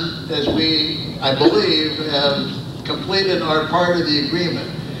done is we, I believe, have completed our part of the agreement.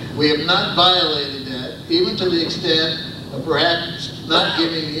 We have not violated that, even to the extent of perhaps not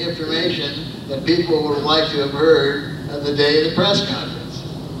giving the information that people would like to have heard on the day of the press conference.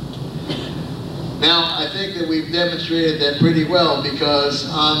 Now, I think that we've demonstrated that pretty well, because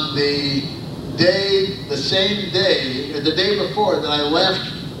on the day, the same day, or the day before that I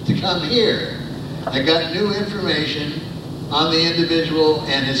left to come here, I got new information on the individual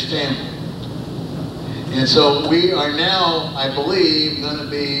and his family. And so we are now, I believe, going to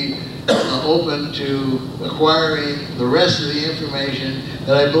be open to acquiring the rest of the information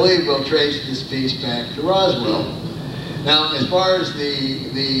that I believe will trace this piece back to Roswell. Now, as far as the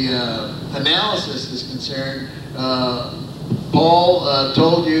analysis is concerned, Paul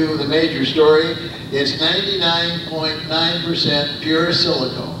told you the major story. It's 99.9% pure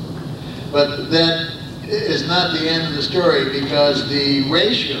silicone. But that is not the end of the story, because the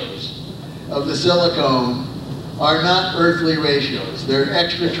ratios of the silicone are not earthly ratios. They're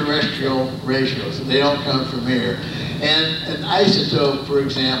extraterrestrial ratios. They don't come from here. And an isotope, for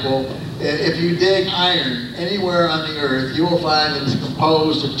example, if you dig iron anywhere on the earth, you will find that it's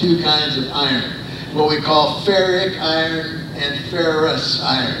composed of two kinds of iron, what we call ferric iron and ferrous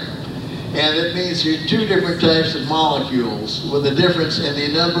iron. And it means you're two different types of molecules with a difference in the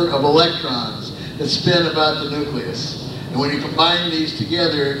number of electrons that spin about the nucleus. And when you combine these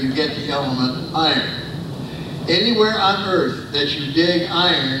together, you get the element iron. Anywhere on Earth that you dig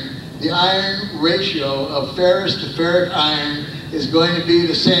iron, the iron ratio of ferrous to ferric iron is going to be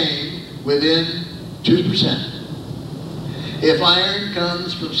the same within 2%. If iron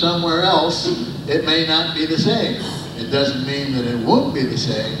comes from somewhere else, it may not be the same. It doesn't mean that it won't be the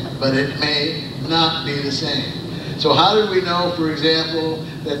same, but it may not be the same. So how do we know, for example,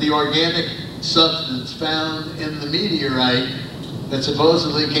 that the organic substance found in the meteorite that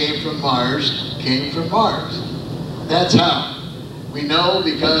supposedly came from Mars came from Mars? That's how. We know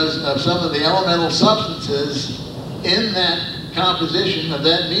because of some of the elemental substances in that composition of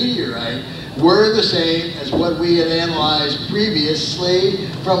that meteorite were the same as what we had analyzed previously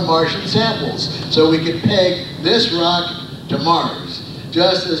from Martian samples. So we could peg this rock to Mars,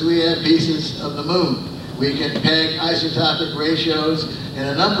 just as we have pieces of the moon. We can peg isotopic ratios in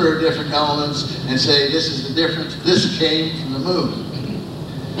a number of different elements and say this is the difference, this came from the moon.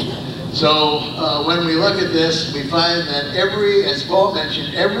 So when we look at this, we find that every, as Paul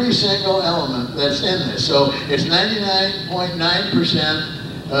mentioned, every single element that's in this, so it's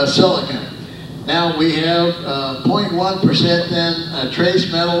 99.9% silicon. Now we have 0.1% then trace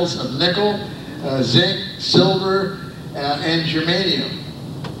metals of nickel, zinc, silver, and germanium.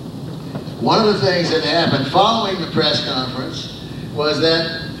 One of the things that happened following the press conference was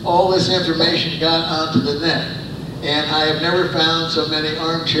that all this information got onto the net. And I have never found so many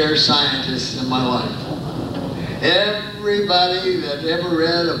armchair scientists in my life. Everybody that ever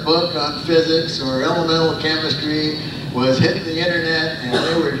read a book on physics or elemental chemistry was hitting the internet, and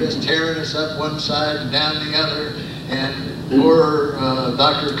they were just tearing us up one side and down the other. And poor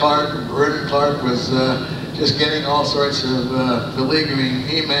Dr. Clark, Vernon Clark, was just getting all sorts of beleaguering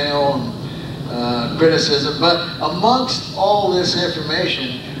email and criticism. But amongst all this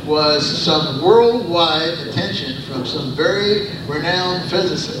information was some worldwide attention from some very renowned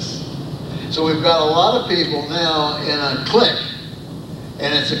physicists. So we've got a lot of people now in a clique,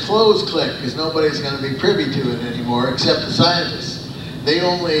 and it's a closed clique because nobody's going to be privy to it anymore except the scientists. They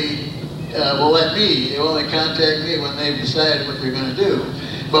only will let me, they only contact me when they've decided what they're going to do.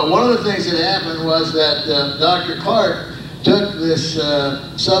 But one of the things that happened was that Dr. Clark took this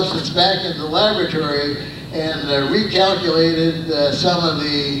substance back into the laboratory and recalculated some of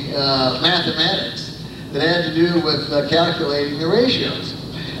the mathematics that had to do with calculating the ratios.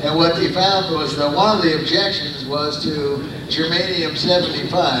 And what he found was that one of the objections was to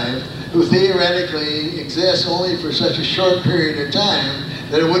germanium-75, who theoretically exists only for such a short period of time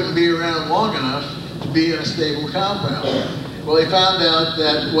that it wouldn't be around long enough to be in a stable compound. Well, he found out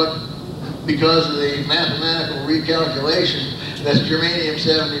that because of the mathematical recalculation, that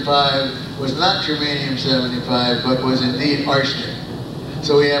germanium-75 was not germanium-75, but was indeed arsenic.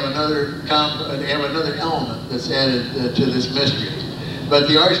 So we have another element that's added to this mystery. But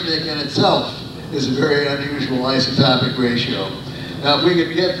the arsenic in itself is a very unusual isotopic ratio. Now, if we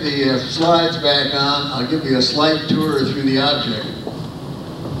could get the slides back on, I'll give you a slight tour through the object.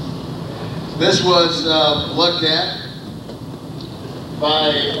 This was looked at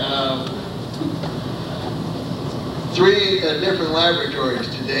by 3 different laboratories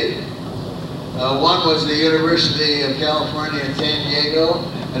to date. One was the University of California in San Diego.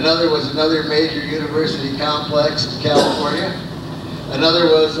 Another was another major university complex in California. Another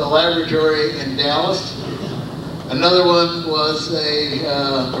was a laboratory in Dallas. Another one was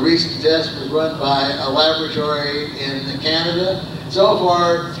a recent test was run by a laboratory in Canada. So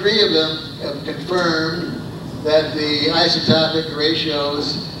far, 3 of them have confirmed that the isotopic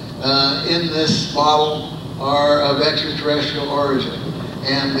ratios in this model are of extraterrestrial origin.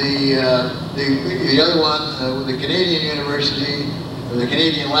 And the other one, the Canadian University, or the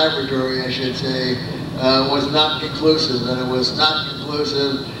Canadian laboratory, I should say, was not conclusive. And it was not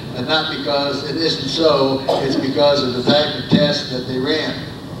conclusive, and not because it isn't so, it's because of the type of test that they ran.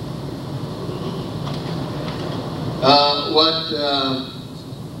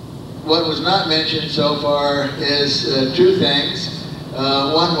 What was not mentioned so far is 2 things.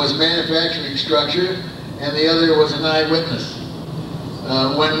 One was manufacturing structure, and the other was an eyewitness.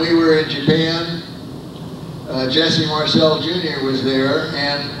 When we were in Japan, Jesse Marcel Jr. was there,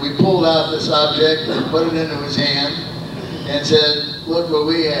 and we pulled out this object and put it into his hand and said, "Look what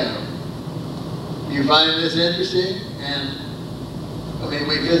we have. Do you find this interesting?" And I mean,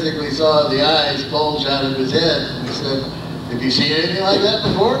 we physically saw the eyes bulge out of his head, and we said, "Have you seen anything like that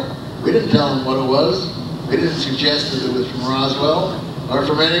before?" We didn't tell him what it was. We didn't suggest that it was from Roswell or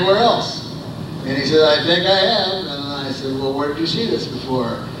from anywhere else. And he said, "I think I have." And I said, "Well, where did you see this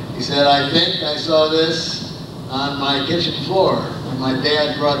before?" He said, "I think I saw this on my kitchen floor when my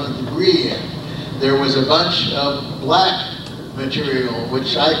dad brought the debris in. There was a bunch of black material,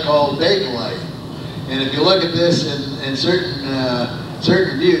 which I call bakelite. And if you look at this in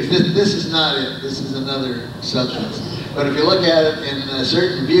certain views, this is not it. This is another substance. But if you look at it in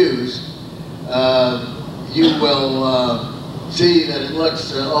certain views, you will see that it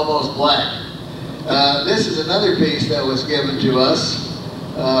looks almost black. This is another piece that was given to us,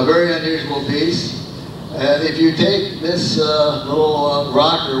 a very unusual piece. If you take this little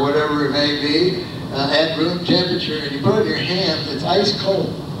rock or whatever it may be at room temperature and you put it in your hand, it's ice cold.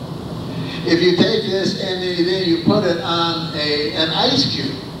 If you take this and then you put it on an ice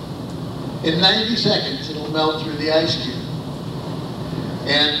cube, in 90 seconds it'll melt through the ice cube.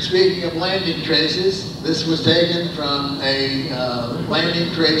 And speaking of landing traces, this was taken from a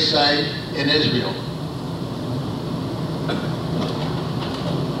landing trace site in Israel.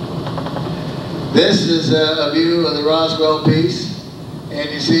 This is a view of the Roswell piece, and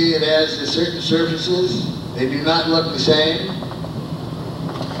you see it has certain surfaces. They do not look the same.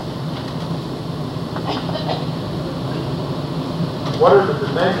 What are the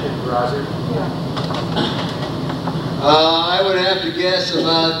dimensions, Roger? I would have to guess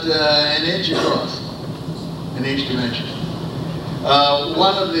about an inch across in each dimension.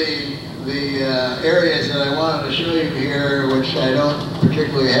 One of the areas that I wanted to show you here, which I don't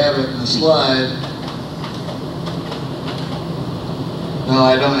particularly have it in the slide. No,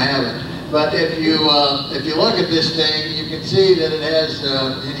 I don't have it. But if you look at this thing, you can see that it has,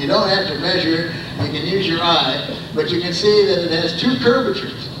 and you don't have to measure it, you can use your eye, but you can see that it has 2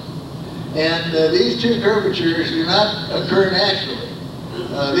 curvatures. And these 2 curvatures do not occur naturally.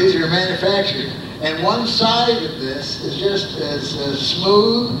 These are manufactured. And one side of this is just as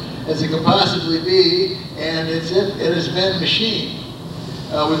smooth as it can possibly be, and it's it has been machined.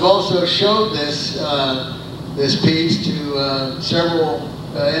 We've also showed this piece to several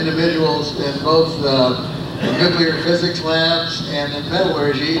individuals in both nuclear physics labs and in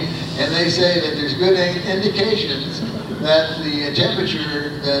metallurgy, and they say that there's good indications that the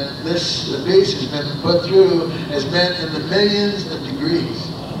temperature that this piece has been put through has been in the millions of degrees.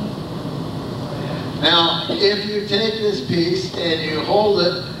 Now, if you take this piece and you hold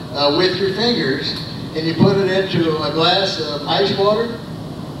it with your fingers and you put it into a glass of ice water,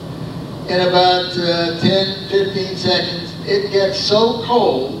 in about 10-15 seconds, it gets so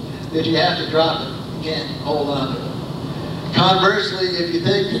cold that you have to drop it. You can't hold on to it. Conversely, if you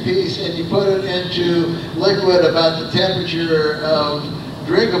take the piece and you put it into liquid about the temperature of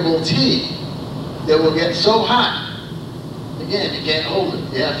drinkable tea, it will get so hot. Again, you can't hold it.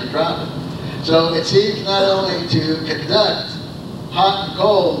 You have to drop it. So it seems not only to conduct hot and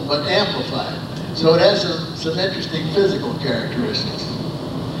cold, but amplify it. So it has some interesting physical characteristics.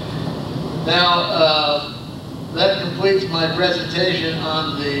 Now, that completes my presentation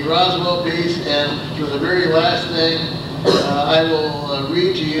on the Roswell piece, and for the very last thing, I will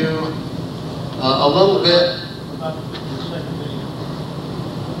read to you a little bit.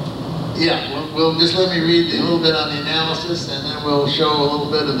 Yeah, we'll just let me read a little bit on the analysis, and then we'll show a little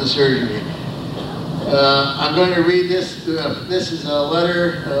bit of the surgery. I'm going to read this. This is a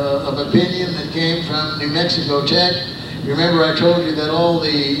letter of opinion that came from New Mexico Tech. Remember, I told you that all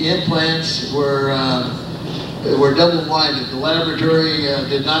the implants were double-blinded. The laboratory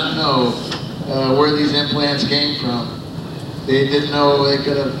did not know where these implants came from. They didn't know they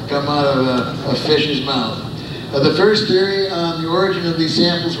could have come out of a fish's mouth. The first theory on the origin of these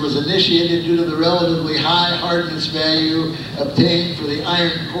samples was initiated due to the relatively high hardness value obtained for the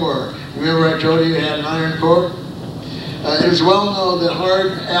iron core. Remember I told you it had an iron core? It is well known that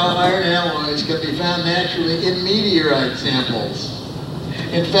hard iron alloys can be found naturally in meteorite samples.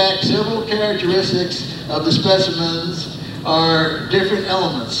 In fact, several characteristics of the specimens are different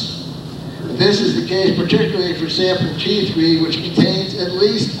elements. This is the case particularly for sample T3, which contains at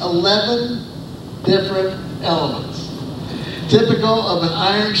least 11 different elements. Typical of an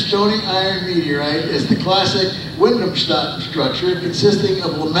iron, stony iron meteorite is the classic Windham structure consisting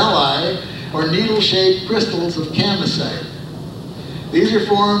of lamellae or needle-shaped crystals of camosite. These are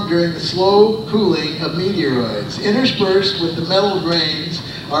formed during the slow cooling of meteoroids. Interspersed with the metal grains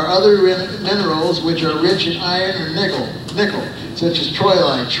are other minerals which are rich in iron or nickel, such as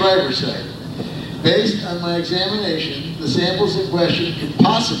troilite, schreibersite. Based on my examination, the samples in question could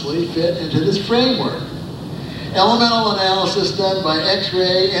possibly fit into this framework. Elemental analysis done by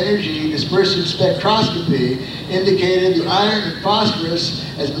X-ray energy dispersive spectroscopy indicated the iron and phosphorus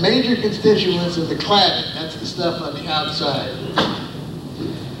as major constituents of the cladding. That's the stuff on the outside.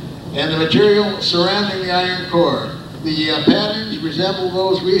 And the material surrounding the iron core. The patterns resemble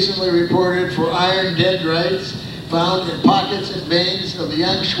those recently reported for iron dendrites found in pockets and veins of the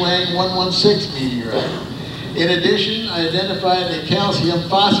Yang-Shuang 116 meteorite. In addition, I identified a calcium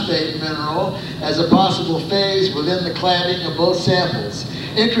phosphate mineral as a possible phase within the cladding of both samples.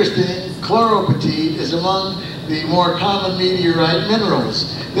 Interesting, chloropatite is among the more common meteorite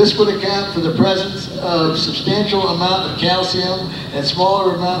minerals. This would account for the presence of substantial amount of calcium and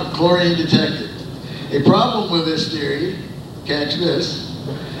smaller amount of chlorine detected. A problem with this theory, catch this,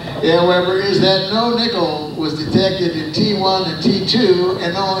 however, is that no nickel was detected in T1 and T2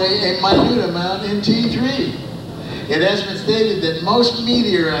 and only a minute amount in T3. It has been stated that most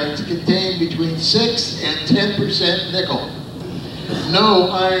meteorites contain between 6 and 10% nickel. No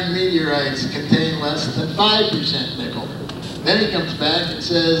iron meteorites contain less than 5% nickel. Then he comes back and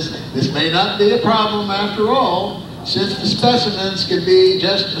says, this may not be a problem after all, since the specimens could be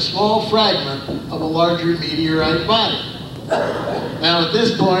just a small fragment of a larger meteorite body. Now at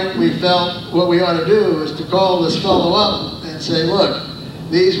this point, we felt what we ought to do is to call this fellow up and say, look,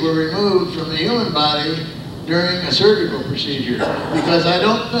 these were removed from the human body during a surgical procedure, because I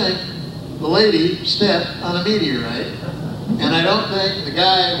don't think the lady stepped on a meteorite, and I don't think the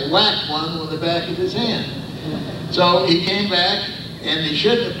guy whacked one with the back of his hand. So he came back, and he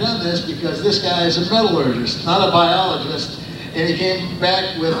shouldn't have done this because this guy is a metallurgist, not a biologist, and he came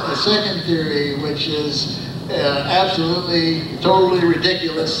back with a second theory, which is absolutely, totally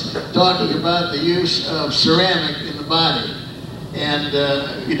ridiculous, talking about the use of ceramic in the body. And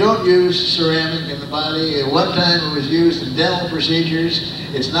you don't use ceramic in the body. At one time it was used in dental procedures.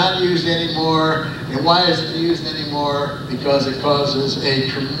 It's not used anymore. And why isn't it used anymore? Because it causes a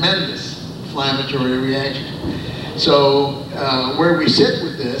tremendous inflammatory reaction. So where we sit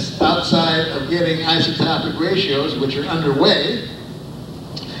with this, outside of getting isotopic ratios, which are underway,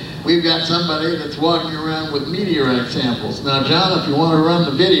 we've got somebody that's walking around with meteorite samples. Now, John, if you want to run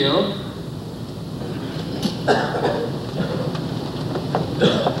the video.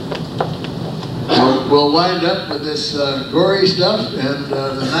 We'll wind up with this gory stuff, and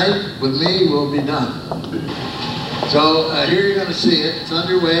the night with me will be done. So here you're going to see it. It's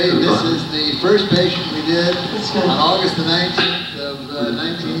underway. This is the first patient we did on August the 19th of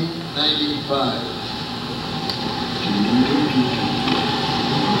 1995.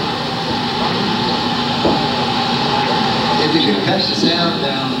 If you can cut the sound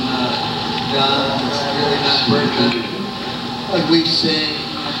down, John, it's really not working. Like we sing,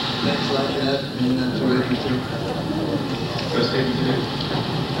 things like that, and that's very interesting.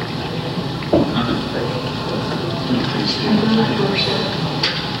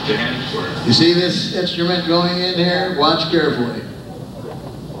 You see this instrument going in here? Watch carefully.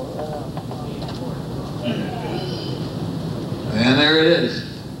 And there it is.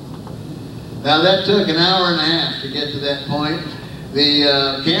 Now that took an hour and a half to get to that point. The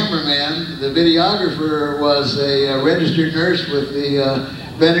cameraman, the videographer, was a registered nurse with the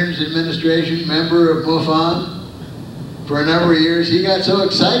Veterans Administration, member of MUFON for a number of years. He got so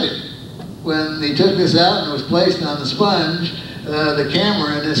excited when he took this out and it was placed on the sponge, the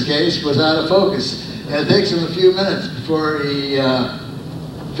camera in this case was out of focus. And it takes him a few minutes before he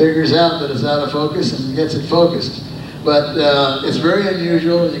figures out that it's out of focus and gets it focused. But it's very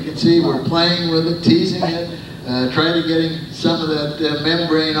unusual. You can see we're playing with it, teasing it, trying to getting some of that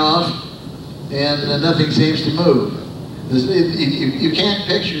membrane off, and nothing seems to move. You can't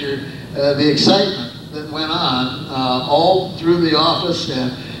picture the excitement that went on all through the office.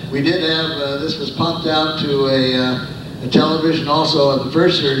 We did have, this was pumped out to a television also at the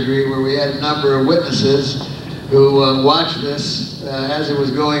first surgery, where we had a number of witnesses who watched this as it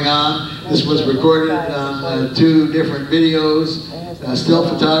was going on. This was recorded on 2 different videos. Still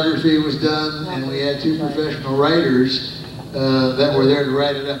photography was done, and we had 2 professional writers that were there to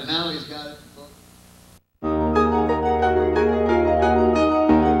write it up. Now he's got it.